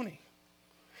like a pony.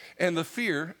 And the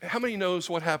fear, how many knows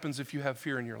what happens if you have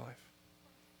fear in your life?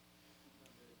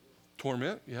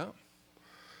 Torment, yeah.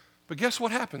 But guess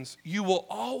what happens? You will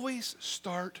always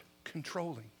start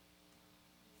controlling.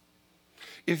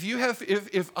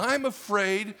 If I'm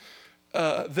afraid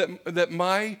that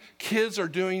my kids are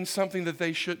doing something that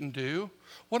they shouldn't do,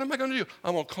 what am I going to do?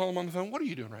 I'm going to call them on the phone. What are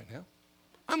you doing right now?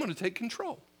 I'm going to take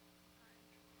control.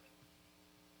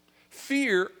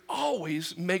 Fear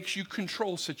always makes you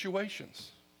control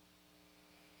situations.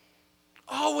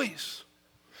 Always.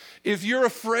 If you're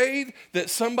afraid that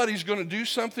somebody's going to do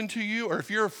something to you, or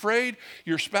if you're afraid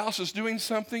your spouse is doing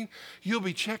something, you'll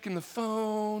be checking the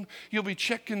phone, you'll be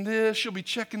checking this, you'll be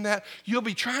checking that, you'll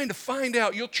be trying to find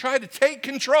out, you'll try to take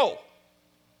control.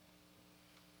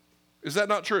 Is that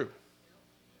not true?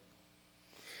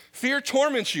 Fear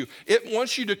torments you. It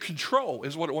wants you to control,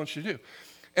 is what it wants you to do.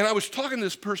 And I was talking to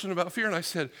this person about fear, and I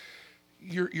said,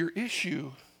 your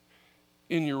issue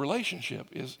in your relationship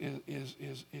is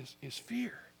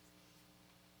fear.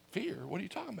 Fear? What are you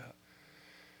talking about?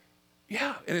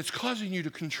 Yeah, and it's causing you to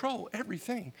control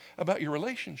everything about your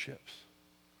relationships.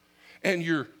 And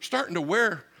you're starting to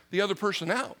wear the other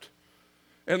person out.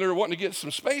 And they're wanting to get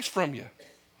some space from you.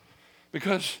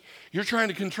 Because you're trying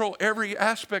to control every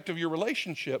aspect of your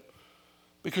relationship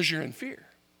because you're in fear.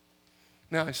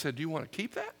 Now I said, do you want to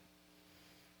keep that?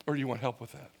 Or do you want help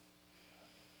with that?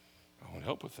 I want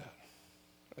help with that.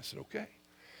 I said, okay.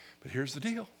 But here's the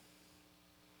deal.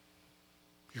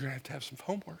 You're going to have some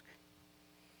homework.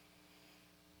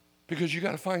 Because you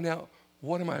got to find out,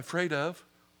 what am I afraid of?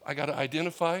 I got to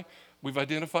identify. We've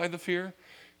identified the fear.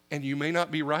 And you may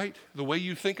not be right. The way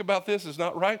you think about this is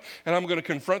not right. And I'm going to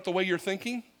confront the way you're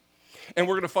thinking. And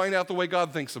we're going to find out the way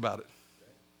God thinks about it.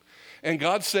 And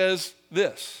God says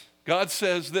this. God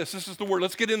says this. This is the word.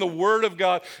 Let's get in the word of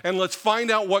God and let's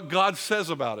find out what God says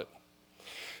about it.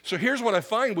 So here's what I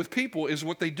find with people is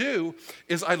what they do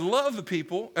is I love the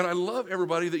people and I love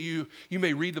everybody that you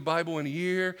may read the Bible in a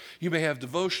year. You may have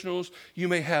devotionals. You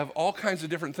may have all kinds of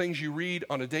different things you read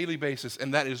on a daily basis,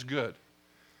 and that is good.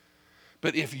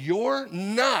 But if you're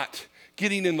not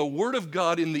getting in the Word of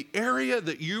God in the area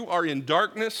that you are in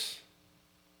darkness,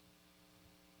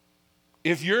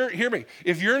 hear me,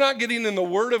 if you're not getting in the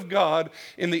Word of God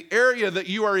in the area that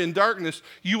you are in darkness,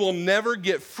 you will never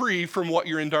get free from what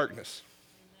you're in darkness.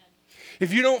 Amen.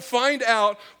 If you don't find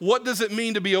out what does it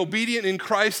mean to be obedient in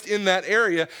Christ in that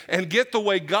area and get the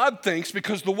way God thinks,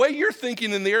 because the way you're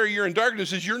thinking in the area you're in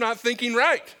darkness is you're not thinking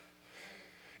right.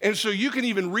 And so you can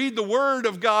even read the Word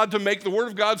of God to make the Word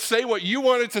of God say what you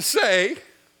want it to say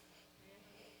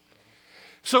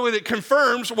so that it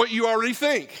confirms what you already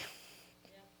think.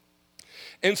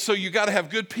 And so you got to have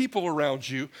good people around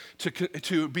you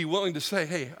to be willing to say,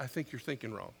 hey, I think you're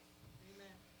thinking wrong. Amen.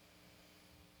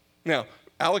 Now,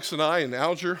 Alex and I and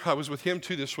Alger, I was with him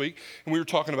too this week, and we were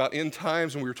talking about end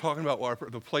times, and we were talking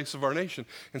about the place of our nation.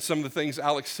 And some of the things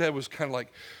Alex said was kind of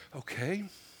like, okay,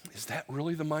 is that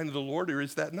really the mind of the Lord, or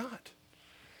is that not?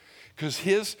 Because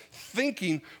his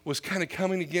thinking was kind of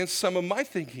coming against some of my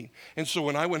thinking. And so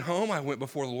when I went home, I went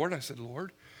before the Lord, and I said,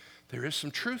 Lord, there is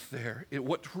some truth there.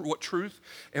 What truth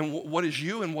and what is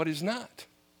you and what is not?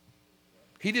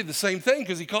 He did the same thing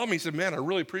because he called me. He said, man, I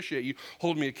really appreciate you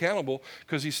holding me accountable,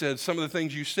 because he said some of the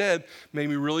things you said made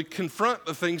me really confront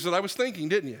the things that I was thinking,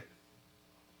 didn't you?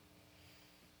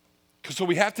 So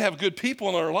we have to have good people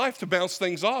in our life to bounce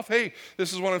things off. Hey,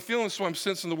 this is what I'm feeling. This is what I'm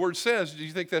sensing the Word says. Do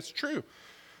you think that's true?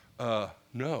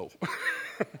 No.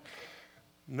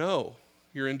 No,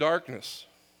 you're in darkness.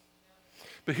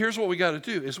 But here's what we got to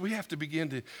do is we have to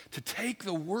begin to take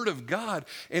the Word of God,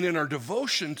 and in our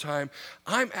devotion time,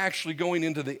 I'm actually going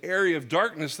into the area of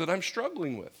darkness that I'm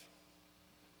struggling with.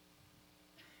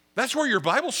 That's where your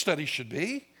Bible study should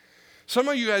be. Some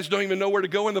of you guys don't even know where to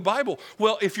go in the Bible.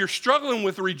 Well, if you're struggling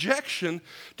with rejection,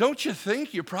 don't you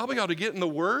think you probably ought to get in the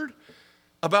Word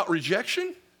about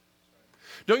rejection?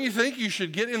 Don't you think you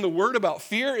should get in the Word about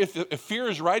fear? If fear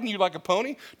is riding you like a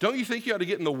pony, don't you think you ought to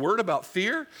get in the Word about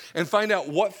fear and find out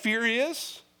what fear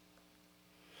is?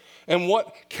 And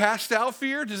what cast out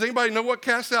fear? Does anybody know what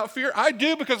cast out fear? I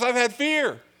do, because I've had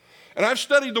fear. And I've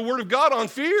studied the Word of God on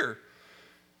fear.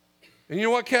 And you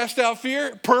know what cast out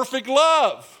fear? Perfect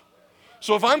love.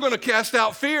 So if I'm going to cast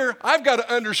out fear, I've got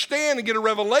to understand and get a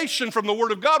revelation from the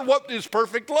Word of God. What is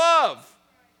perfect love?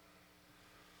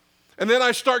 And then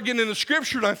I start getting into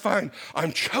Scripture and I find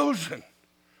I'm chosen.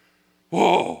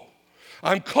 Whoa.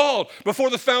 I'm called before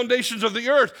the foundations of the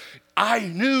earth. I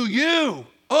knew you.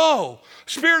 Oh,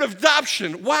 spirit of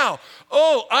adoption. Wow.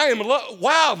 Oh, I am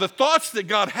wow, the thoughts that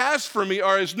God has for me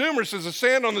are as numerous as the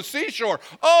sand on the seashore.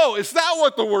 Oh, is that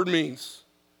what the word means?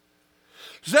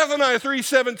 Zephaniah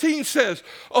 3:17 says,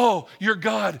 oh, your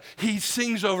God, he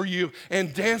sings over you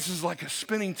and dances like a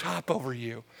spinning top over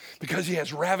you because he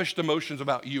has ravished emotions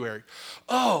about you, Eric.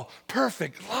 Oh,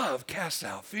 perfect love casts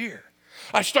out fear.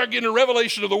 I start getting a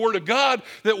revelation of the Word of God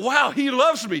that, wow, he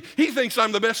loves me. He thinks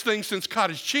I'm the best thing since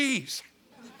cottage cheese.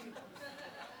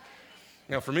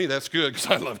 Now, for me, that's good because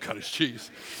I love cottage cheese.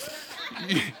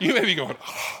 You may be going,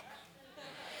 oh,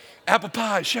 apple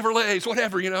pie, Chevrolets,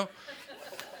 whatever, you know.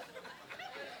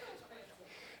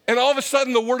 And all of a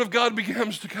sudden, the Word of God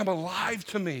begins to come alive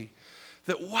to me.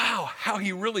 That, wow, how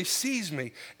He really sees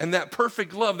me. And that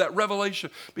perfect love, that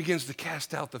revelation begins to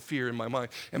cast out the fear in my mind.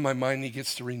 And my mind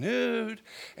gets to renewed.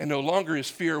 And no longer is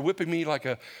fear whipping me like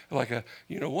a,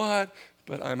 you know what?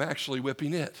 But I'm actually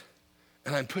whipping it.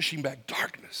 And I'm pushing back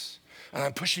darkness. And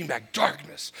I'm pushing back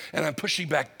darkness. And I'm pushing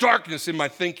back darkness in my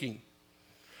thinking.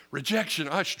 Rejection,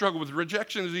 I struggled with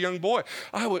rejection as a young boy.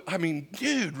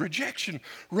 Dude, rejection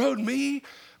rode me.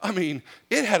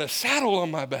 It had a saddle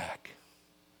on my back.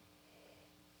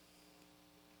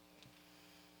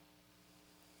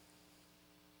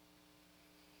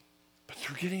 But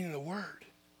through getting in the Word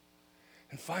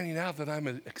and finding out that I'm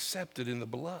accepted in the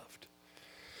beloved,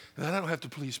 and that I don't have to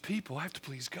please people, I have to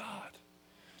please God.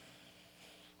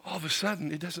 All of a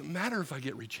sudden, it doesn't matter if I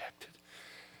get rejected.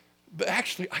 But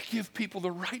actually, I give people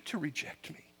the right to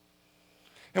reject me.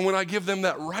 And when I give them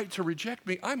that right to reject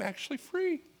me, I'm actually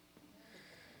free.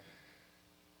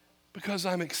 Because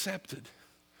I'm accepted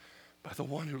by the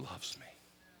one who loves me.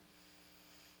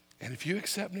 And if you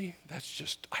accept me, that's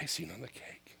just icing on the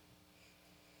cake.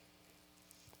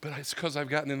 But it's because I've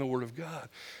gotten in the Word of God.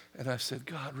 And I said,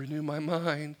 God, renew my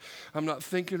mind. I'm not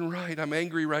thinking right. I'm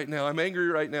angry right now. I'm angry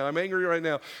right now. I'm angry right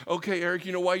now. Okay, Eric,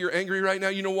 you know why you're angry right now?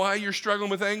 You know why you're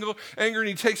struggling with anger? And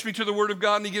He takes me to the Word of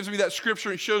God and He gives me that scripture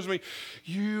and shows me,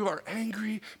 you are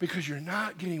angry because you're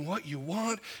not getting what you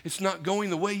want. It's not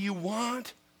going the way you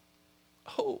want.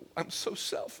 Oh, I'm so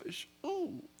selfish.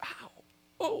 Oh, ow.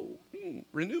 Oh,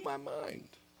 renew my mind.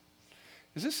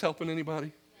 Is this helping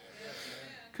anybody?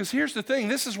 Because here's the thing,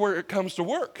 this is where it comes to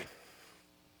work.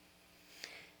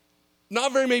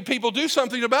 Not very many people do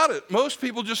something about it. Most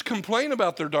people just complain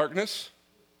about their darkness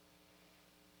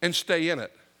and stay in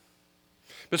it.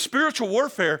 But spiritual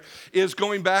warfare is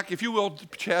going back, if you will,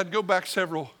 Chad, go back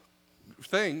several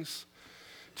things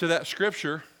to that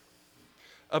scripture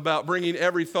about bringing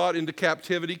every thought into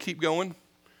captivity. Keep going.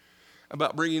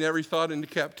 About bringing every thought into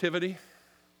captivity.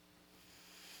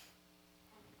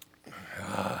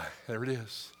 There it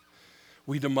is.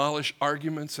 We demolish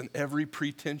arguments and every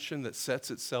pretension that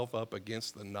sets itself up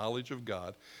against the knowledge of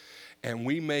God, and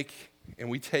we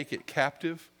take it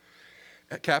captive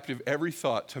every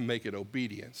thought to make it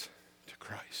obedience to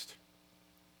Christ.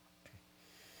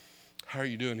 How are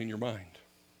you doing in your mind?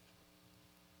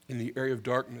 In the area of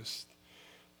darkness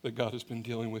that God has been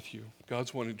dealing with you.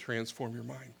 God's wanting to transform your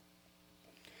mind.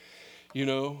 You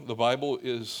know, the Bible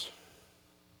is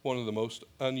one of the most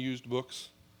unused books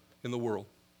in the world.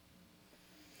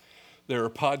 There are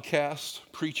podcasts,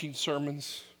 preaching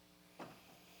sermons.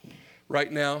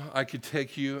 Right now, I could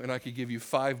take you and I could give you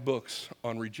 5 books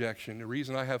on rejection. The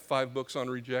reason I have 5 books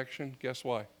on rejection, guess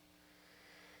why?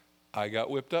 I got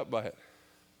whipped up by it.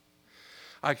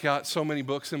 I got so many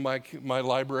books in my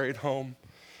library at home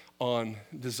on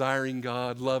desiring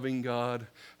God, loving God.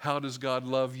 How does God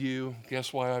love you?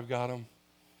 Guess why I've got them?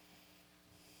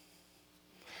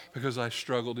 Because I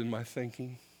struggled in my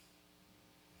thinking.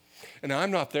 And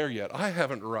I'm not there yet. I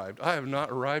haven't arrived. I have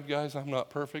not arrived, guys. I'm not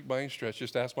perfect by any stretch.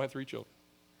 Just ask my 3 children.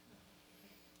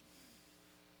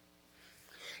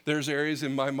 There's areas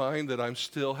in my mind that I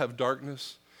still have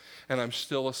darkness and I'm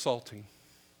still assaulting.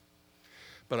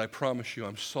 But I promise you,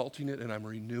 I'm salting it and I'm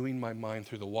renewing my mind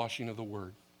through the washing of the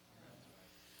Word.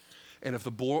 And if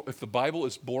the Bible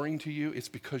is boring to you, it's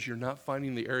because you're not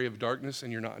finding the area of darkness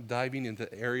and you're not diving into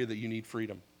the area that you need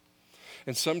freedom.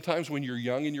 And sometimes when you're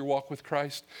young in your walk with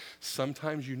Christ,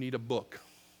 sometimes you need a book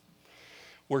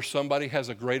where somebody has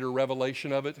a greater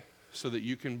revelation of it so that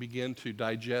you can begin to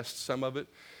digest some of it,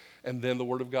 and then the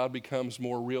Word of God becomes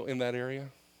more real in that area.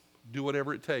 Do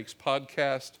whatever it takes.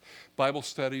 Podcast, Bible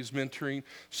studies, mentoring,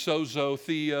 sozo,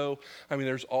 theo.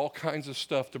 There's all kinds of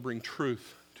stuff to bring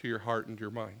truth to your heart and to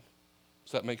your mind.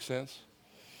 Does that make sense?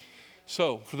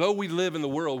 So, for though we live in the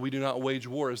world, we do not wage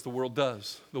war as the world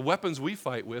does. The weapons we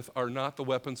fight with are not the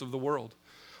weapons of the world.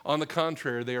 On the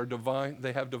contrary, they are divine.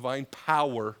 They have divine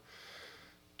power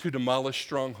to demolish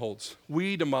strongholds.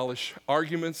 We demolish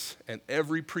arguments and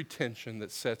every pretension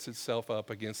that sets itself up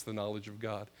against the knowledge of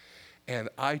God. And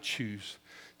I choose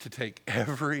to take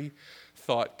every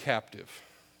thought captive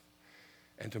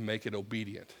and to make it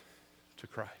obedient to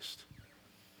Christ.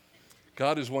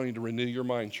 God is wanting to renew your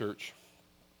mind, church.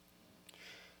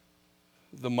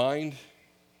 The mind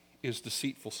is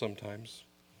deceitful sometimes.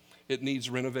 It needs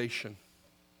renovation.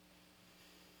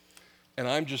 And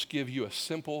I'm just giving you a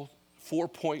simple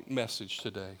 4-point message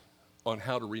today on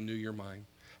how to renew your mind,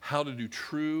 how to do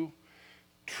true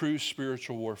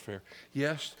spiritual warfare.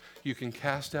 Yes, you can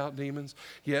cast out demons.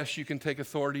 Yes, you can take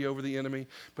authority over the enemy,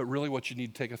 but really what you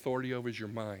need to take authority over is your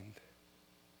mind.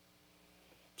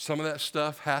 Some of that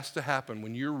stuff has to happen.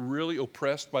 When you're really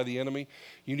oppressed by the enemy,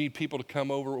 you need people to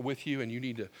come over with you, and you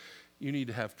need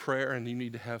to have prayer, and you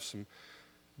need to have some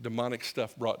demonic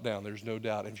stuff brought down. There's no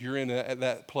doubt. If you're in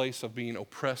that place of being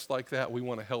oppressed like that, we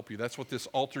want to help you. That's what this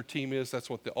altar team is. That's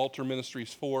what the altar ministry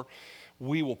is for.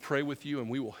 We will pray with you,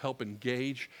 and we will help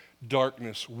engage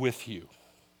darkness with you,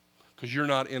 because you're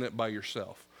not in it by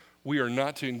yourself. We are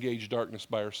not to engage darkness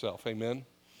by ourselves. Amen?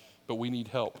 But we need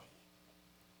help.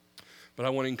 But I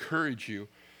want to encourage you,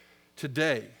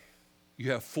 today,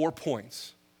 you have 4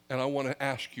 points, and I want to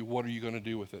ask you, what are you going to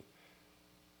do with it?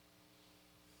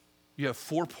 You have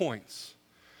 4 points.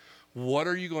 What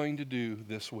are you going to do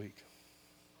this week?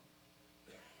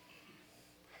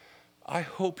 I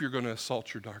hope you're going to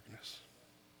assault your darkness.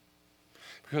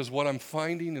 Because what I'm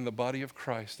finding in the body of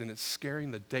Christ, and it's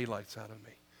scaring the daylights out of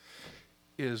me,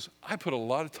 is I put a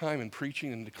lot of time in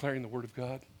preaching and declaring the Word of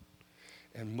God,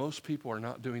 and most people are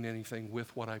not doing anything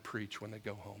with what I preach when they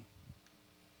go home.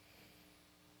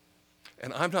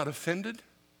 And I'm not offended.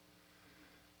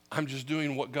 I'm just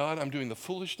doing I'm doing the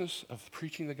foolishness of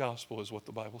preaching the gospel, is what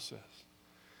the Bible says.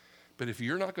 But if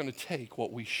you're not going to take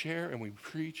what we share and we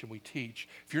preach and we teach,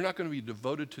 if you're not going to be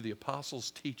devoted to the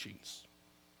apostles' teachings,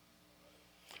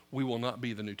 we will not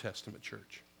be the New Testament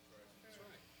church.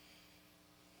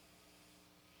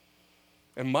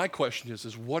 And my question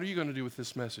is what are you going to do with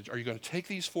this message? Are you going to take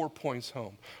these 4 points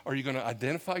home? Are you going to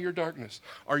identify your darkness?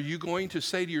 Are you going to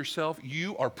say to yourself,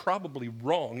 you are probably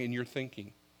wrong in your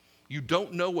thinking? You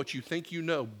don't know what you think you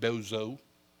know, bozo.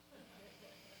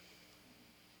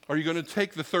 Are you going to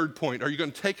take the 3rd point? Are you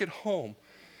going to take it home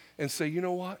and say, you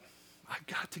know what? I've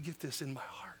got to get this in my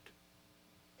heart.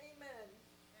 Amen.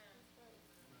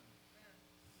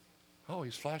 Oh,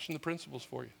 he's flashing the principles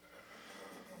for you.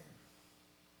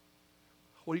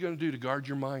 What are you going to do to guard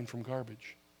your mind from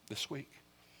garbage this week?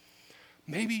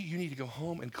 Maybe you need to go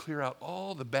home and clear out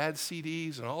all the bad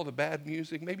CDs and all the bad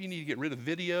music. Maybe you need to get rid of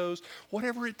videos,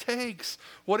 whatever it takes,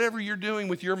 whatever you're doing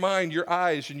with your mind, your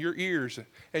eyes, and your ears,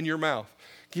 and your mouth.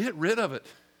 Get rid of it.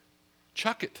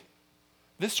 Chuck it.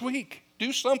 This week,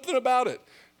 do something about it.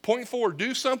 Point 4,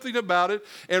 do something about it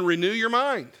and renew your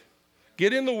mind.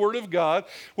 Get in the Word of God,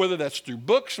 whether that's through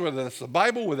books, whether that's the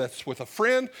Bible, whether that's with a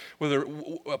friend, whether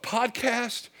a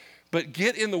podcast, but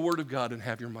get in the Word of God and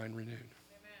have your mind renewed.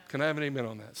 Amen. Can I have an amen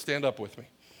on that? Stand up with me.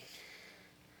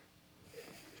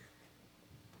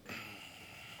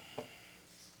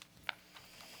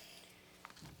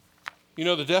 You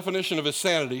know, the definition of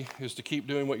insanity is to keep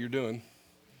doing what you're doing.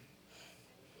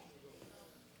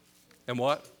 And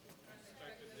what?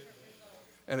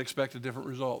 And expect a different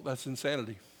result. That's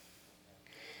insanity.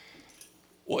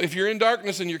 Well, if you're in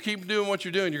darkness and you keep doing what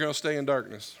you're doing, you're going to stay in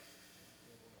darkness.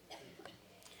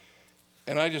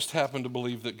 And I just happen to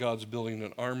believe that God's building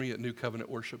an army at New Covenant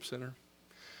Worship Center.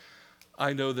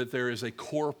 I know that there is a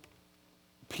core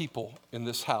people in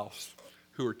this house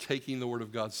who are taking the Word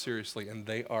of God seriously, and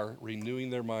they are renewing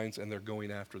their minds, and they're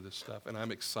going after this stuff, and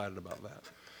I'm excited about that.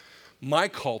 My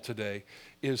call today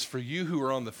is for you who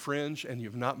are on the fringe and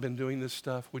you've not been doing this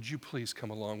stuff, would you please come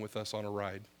along with us on a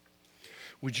ride?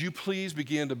 Would you please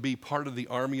begin to be part of the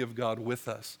army of God with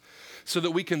us so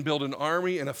that we can build an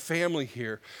army and a family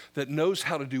here that knows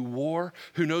how to do war,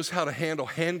 who knows how to handle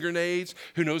hand grenades,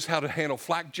 who knows how to handle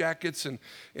flak jackets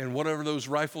and whatever those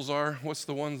rifles are. What's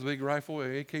the ones, the big rifle,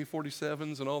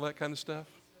 AK-47s and all that kind of stuff?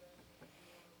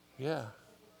 Yeah.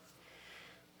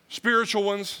 Spiritual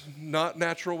ones, not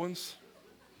natural ones.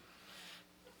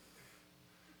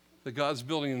 That God's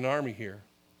building an army here.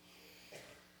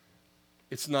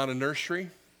 It's not a nursery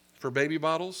for baby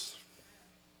bottles,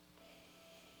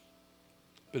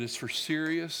 but it's for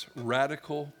serious,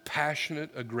 radical, passionate,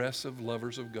 aggressive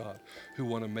lovers of God who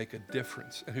want to make a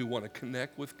difference and who want to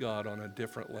connect with God on a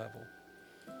different level.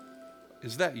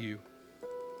 Is that you?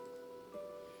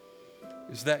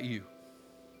 Is that you?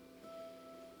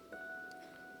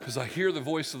 Because I hear the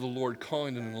voice of the Lord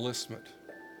calling an enlistment.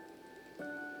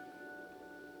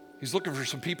 He's looking for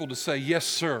some people to say, yes,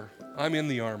 sir, I'm in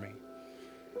the army.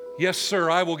 Yes, sir,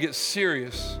 I will get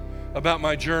serious about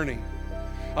my journey.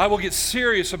 I will get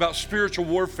serious about spiritual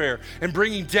warfare and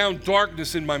bringing down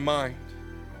darkness in my mind.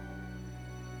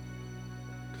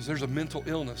 Because there's a mental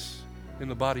illness in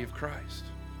the body of Christ.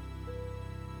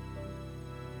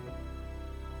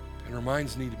 And our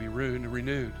minds need to be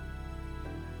renewed.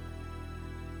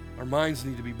 Our minds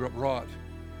need to be brought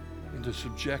into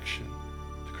subjection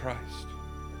to Christ.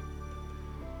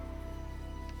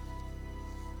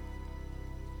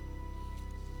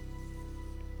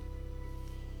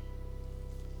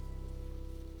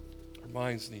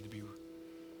 Minds need to be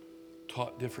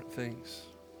taught different things.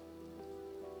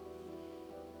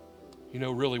 You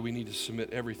know, really, we need to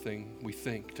submit everything we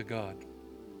think to God.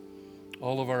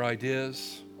 All of our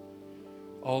ideas,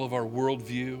 all of our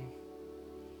worldview,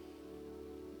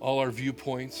 all our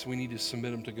viewpoints, we need to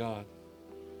submit them to God.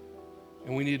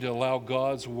 And we need to allow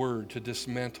God's word to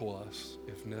dismantle us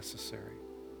if necessary.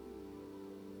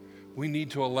 We need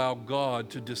to allow God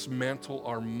to dismantle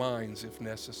our minds if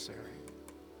necessary.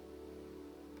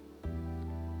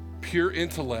 Pure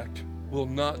intellect will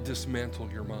not dismantle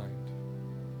your mind.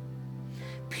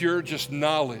 Pure just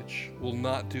knowledge will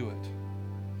not do it.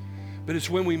 But it's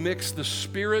when we mix the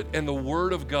Spirit and the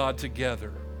Word of God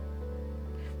together,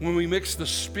 when we mix the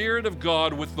Spirit of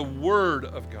God with the Word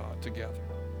of God together,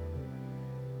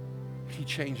 He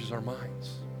changes our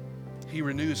minds. He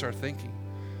renews our thinking.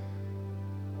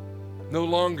 No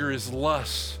longer is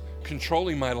lust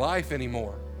controlling my life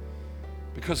anymore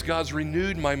because God's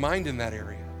renewed my mind in that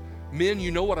area. Men,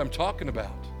 you know what I'm talking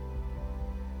about.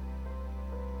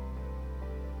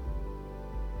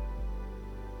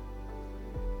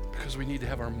 Because we need to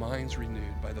have our minds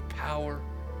renewed by the power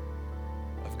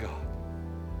of God.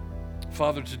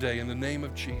 Father, today, in the name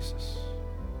of Jesus,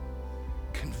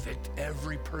 convict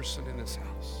every person in this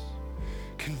house.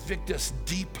 Convict us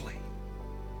deeply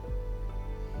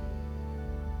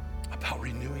about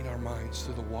renewing our minds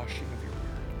through the washing of your word.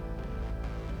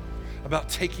 About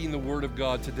taking the word of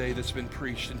God today that's been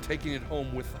preached and taking it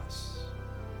home with us.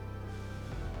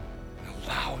 And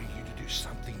allowing you to do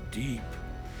something deep.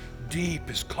 Deep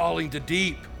is calling to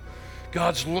deep.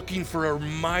 God's looking for a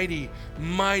mighty,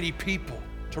 mighty people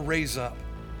to raise up.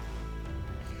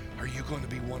 Are you going to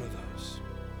be one of those?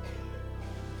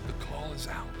 The call is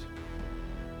out.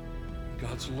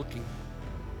 God's looking.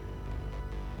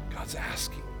 God's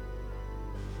asking.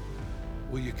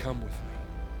 Will you come with me?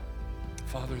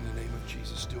 Father, in the name of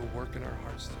Jesus, do a work in our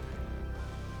hearts today.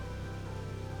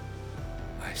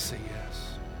 I say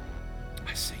yes.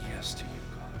 I say yes to you,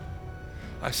 God.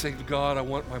 I say to God, I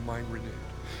want my mind renewed.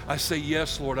 I say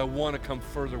yes, Lord, I want to come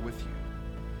further with you.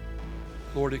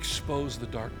 Lord, expose the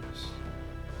darkness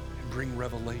and bring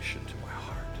revelation to my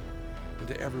heart and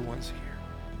to everyone's here.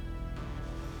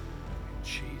 In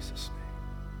Jesus'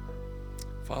 name.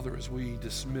 Father, as we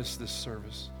dismiss this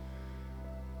service,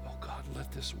 oh God,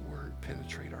 let this word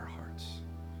penetrate our hearts.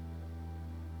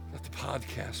 Let the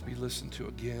podcast be listened to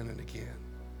again and again.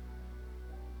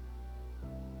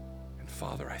 And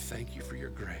Father, I thank you for your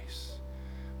grace.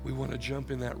 We want to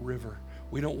jump in that river.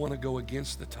 We don't want to go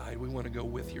against the tide. We want to go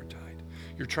with your tide.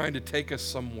 You're trying to take us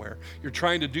somewhere. You're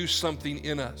trying to do something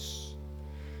in us.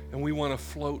 And we want to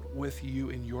float with you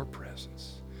in your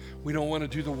presence. We don't want to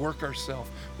do the work ourselves.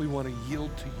 We want to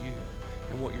yield to you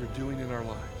and what you're doing in our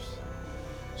lives.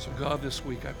 So God, this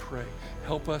week I pray,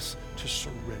 help us to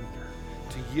surrender,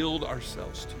 to yield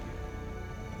ourselves to you.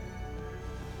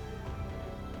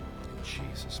 In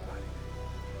Jesus' mighty name.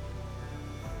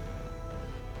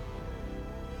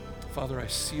 Father, I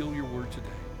seal your word today.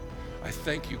 I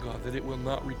thank you, God, that it will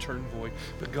not return void,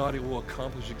 but God, it will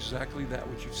accomplish exactly that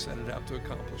which you've set it out to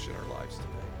accomplish in our lives today.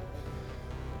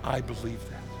 I believe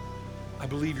that. I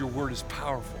believe your word is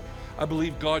powerful. I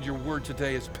believe, God, your word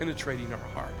today is penetrating our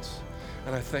hearts.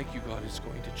 And I thank you, God, it's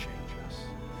going to change us.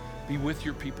 Be with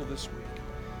your people this week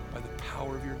by the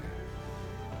power of your name.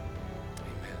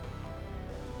 Amen.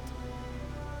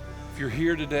 If you're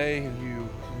here today and you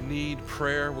need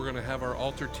prayer, we're going to have our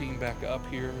altar team back up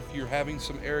here. If you're having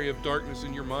some area of darkness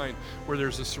in your mind where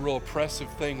there's this real oppressive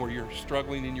thing where you're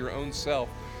struggling in your own self,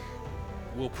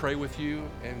 we'll pray with you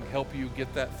and help you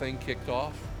get that thing kicked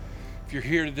off. If you're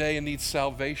here today and need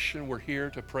salvation, we're here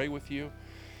to pray with you.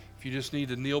 If you just need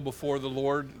to kneel before the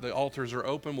Lord, the altars are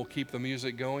open. We'll keep the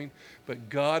music going. But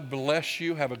God bless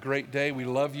you. Have a great day. We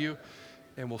love you,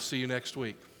 and we'll see you next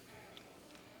week.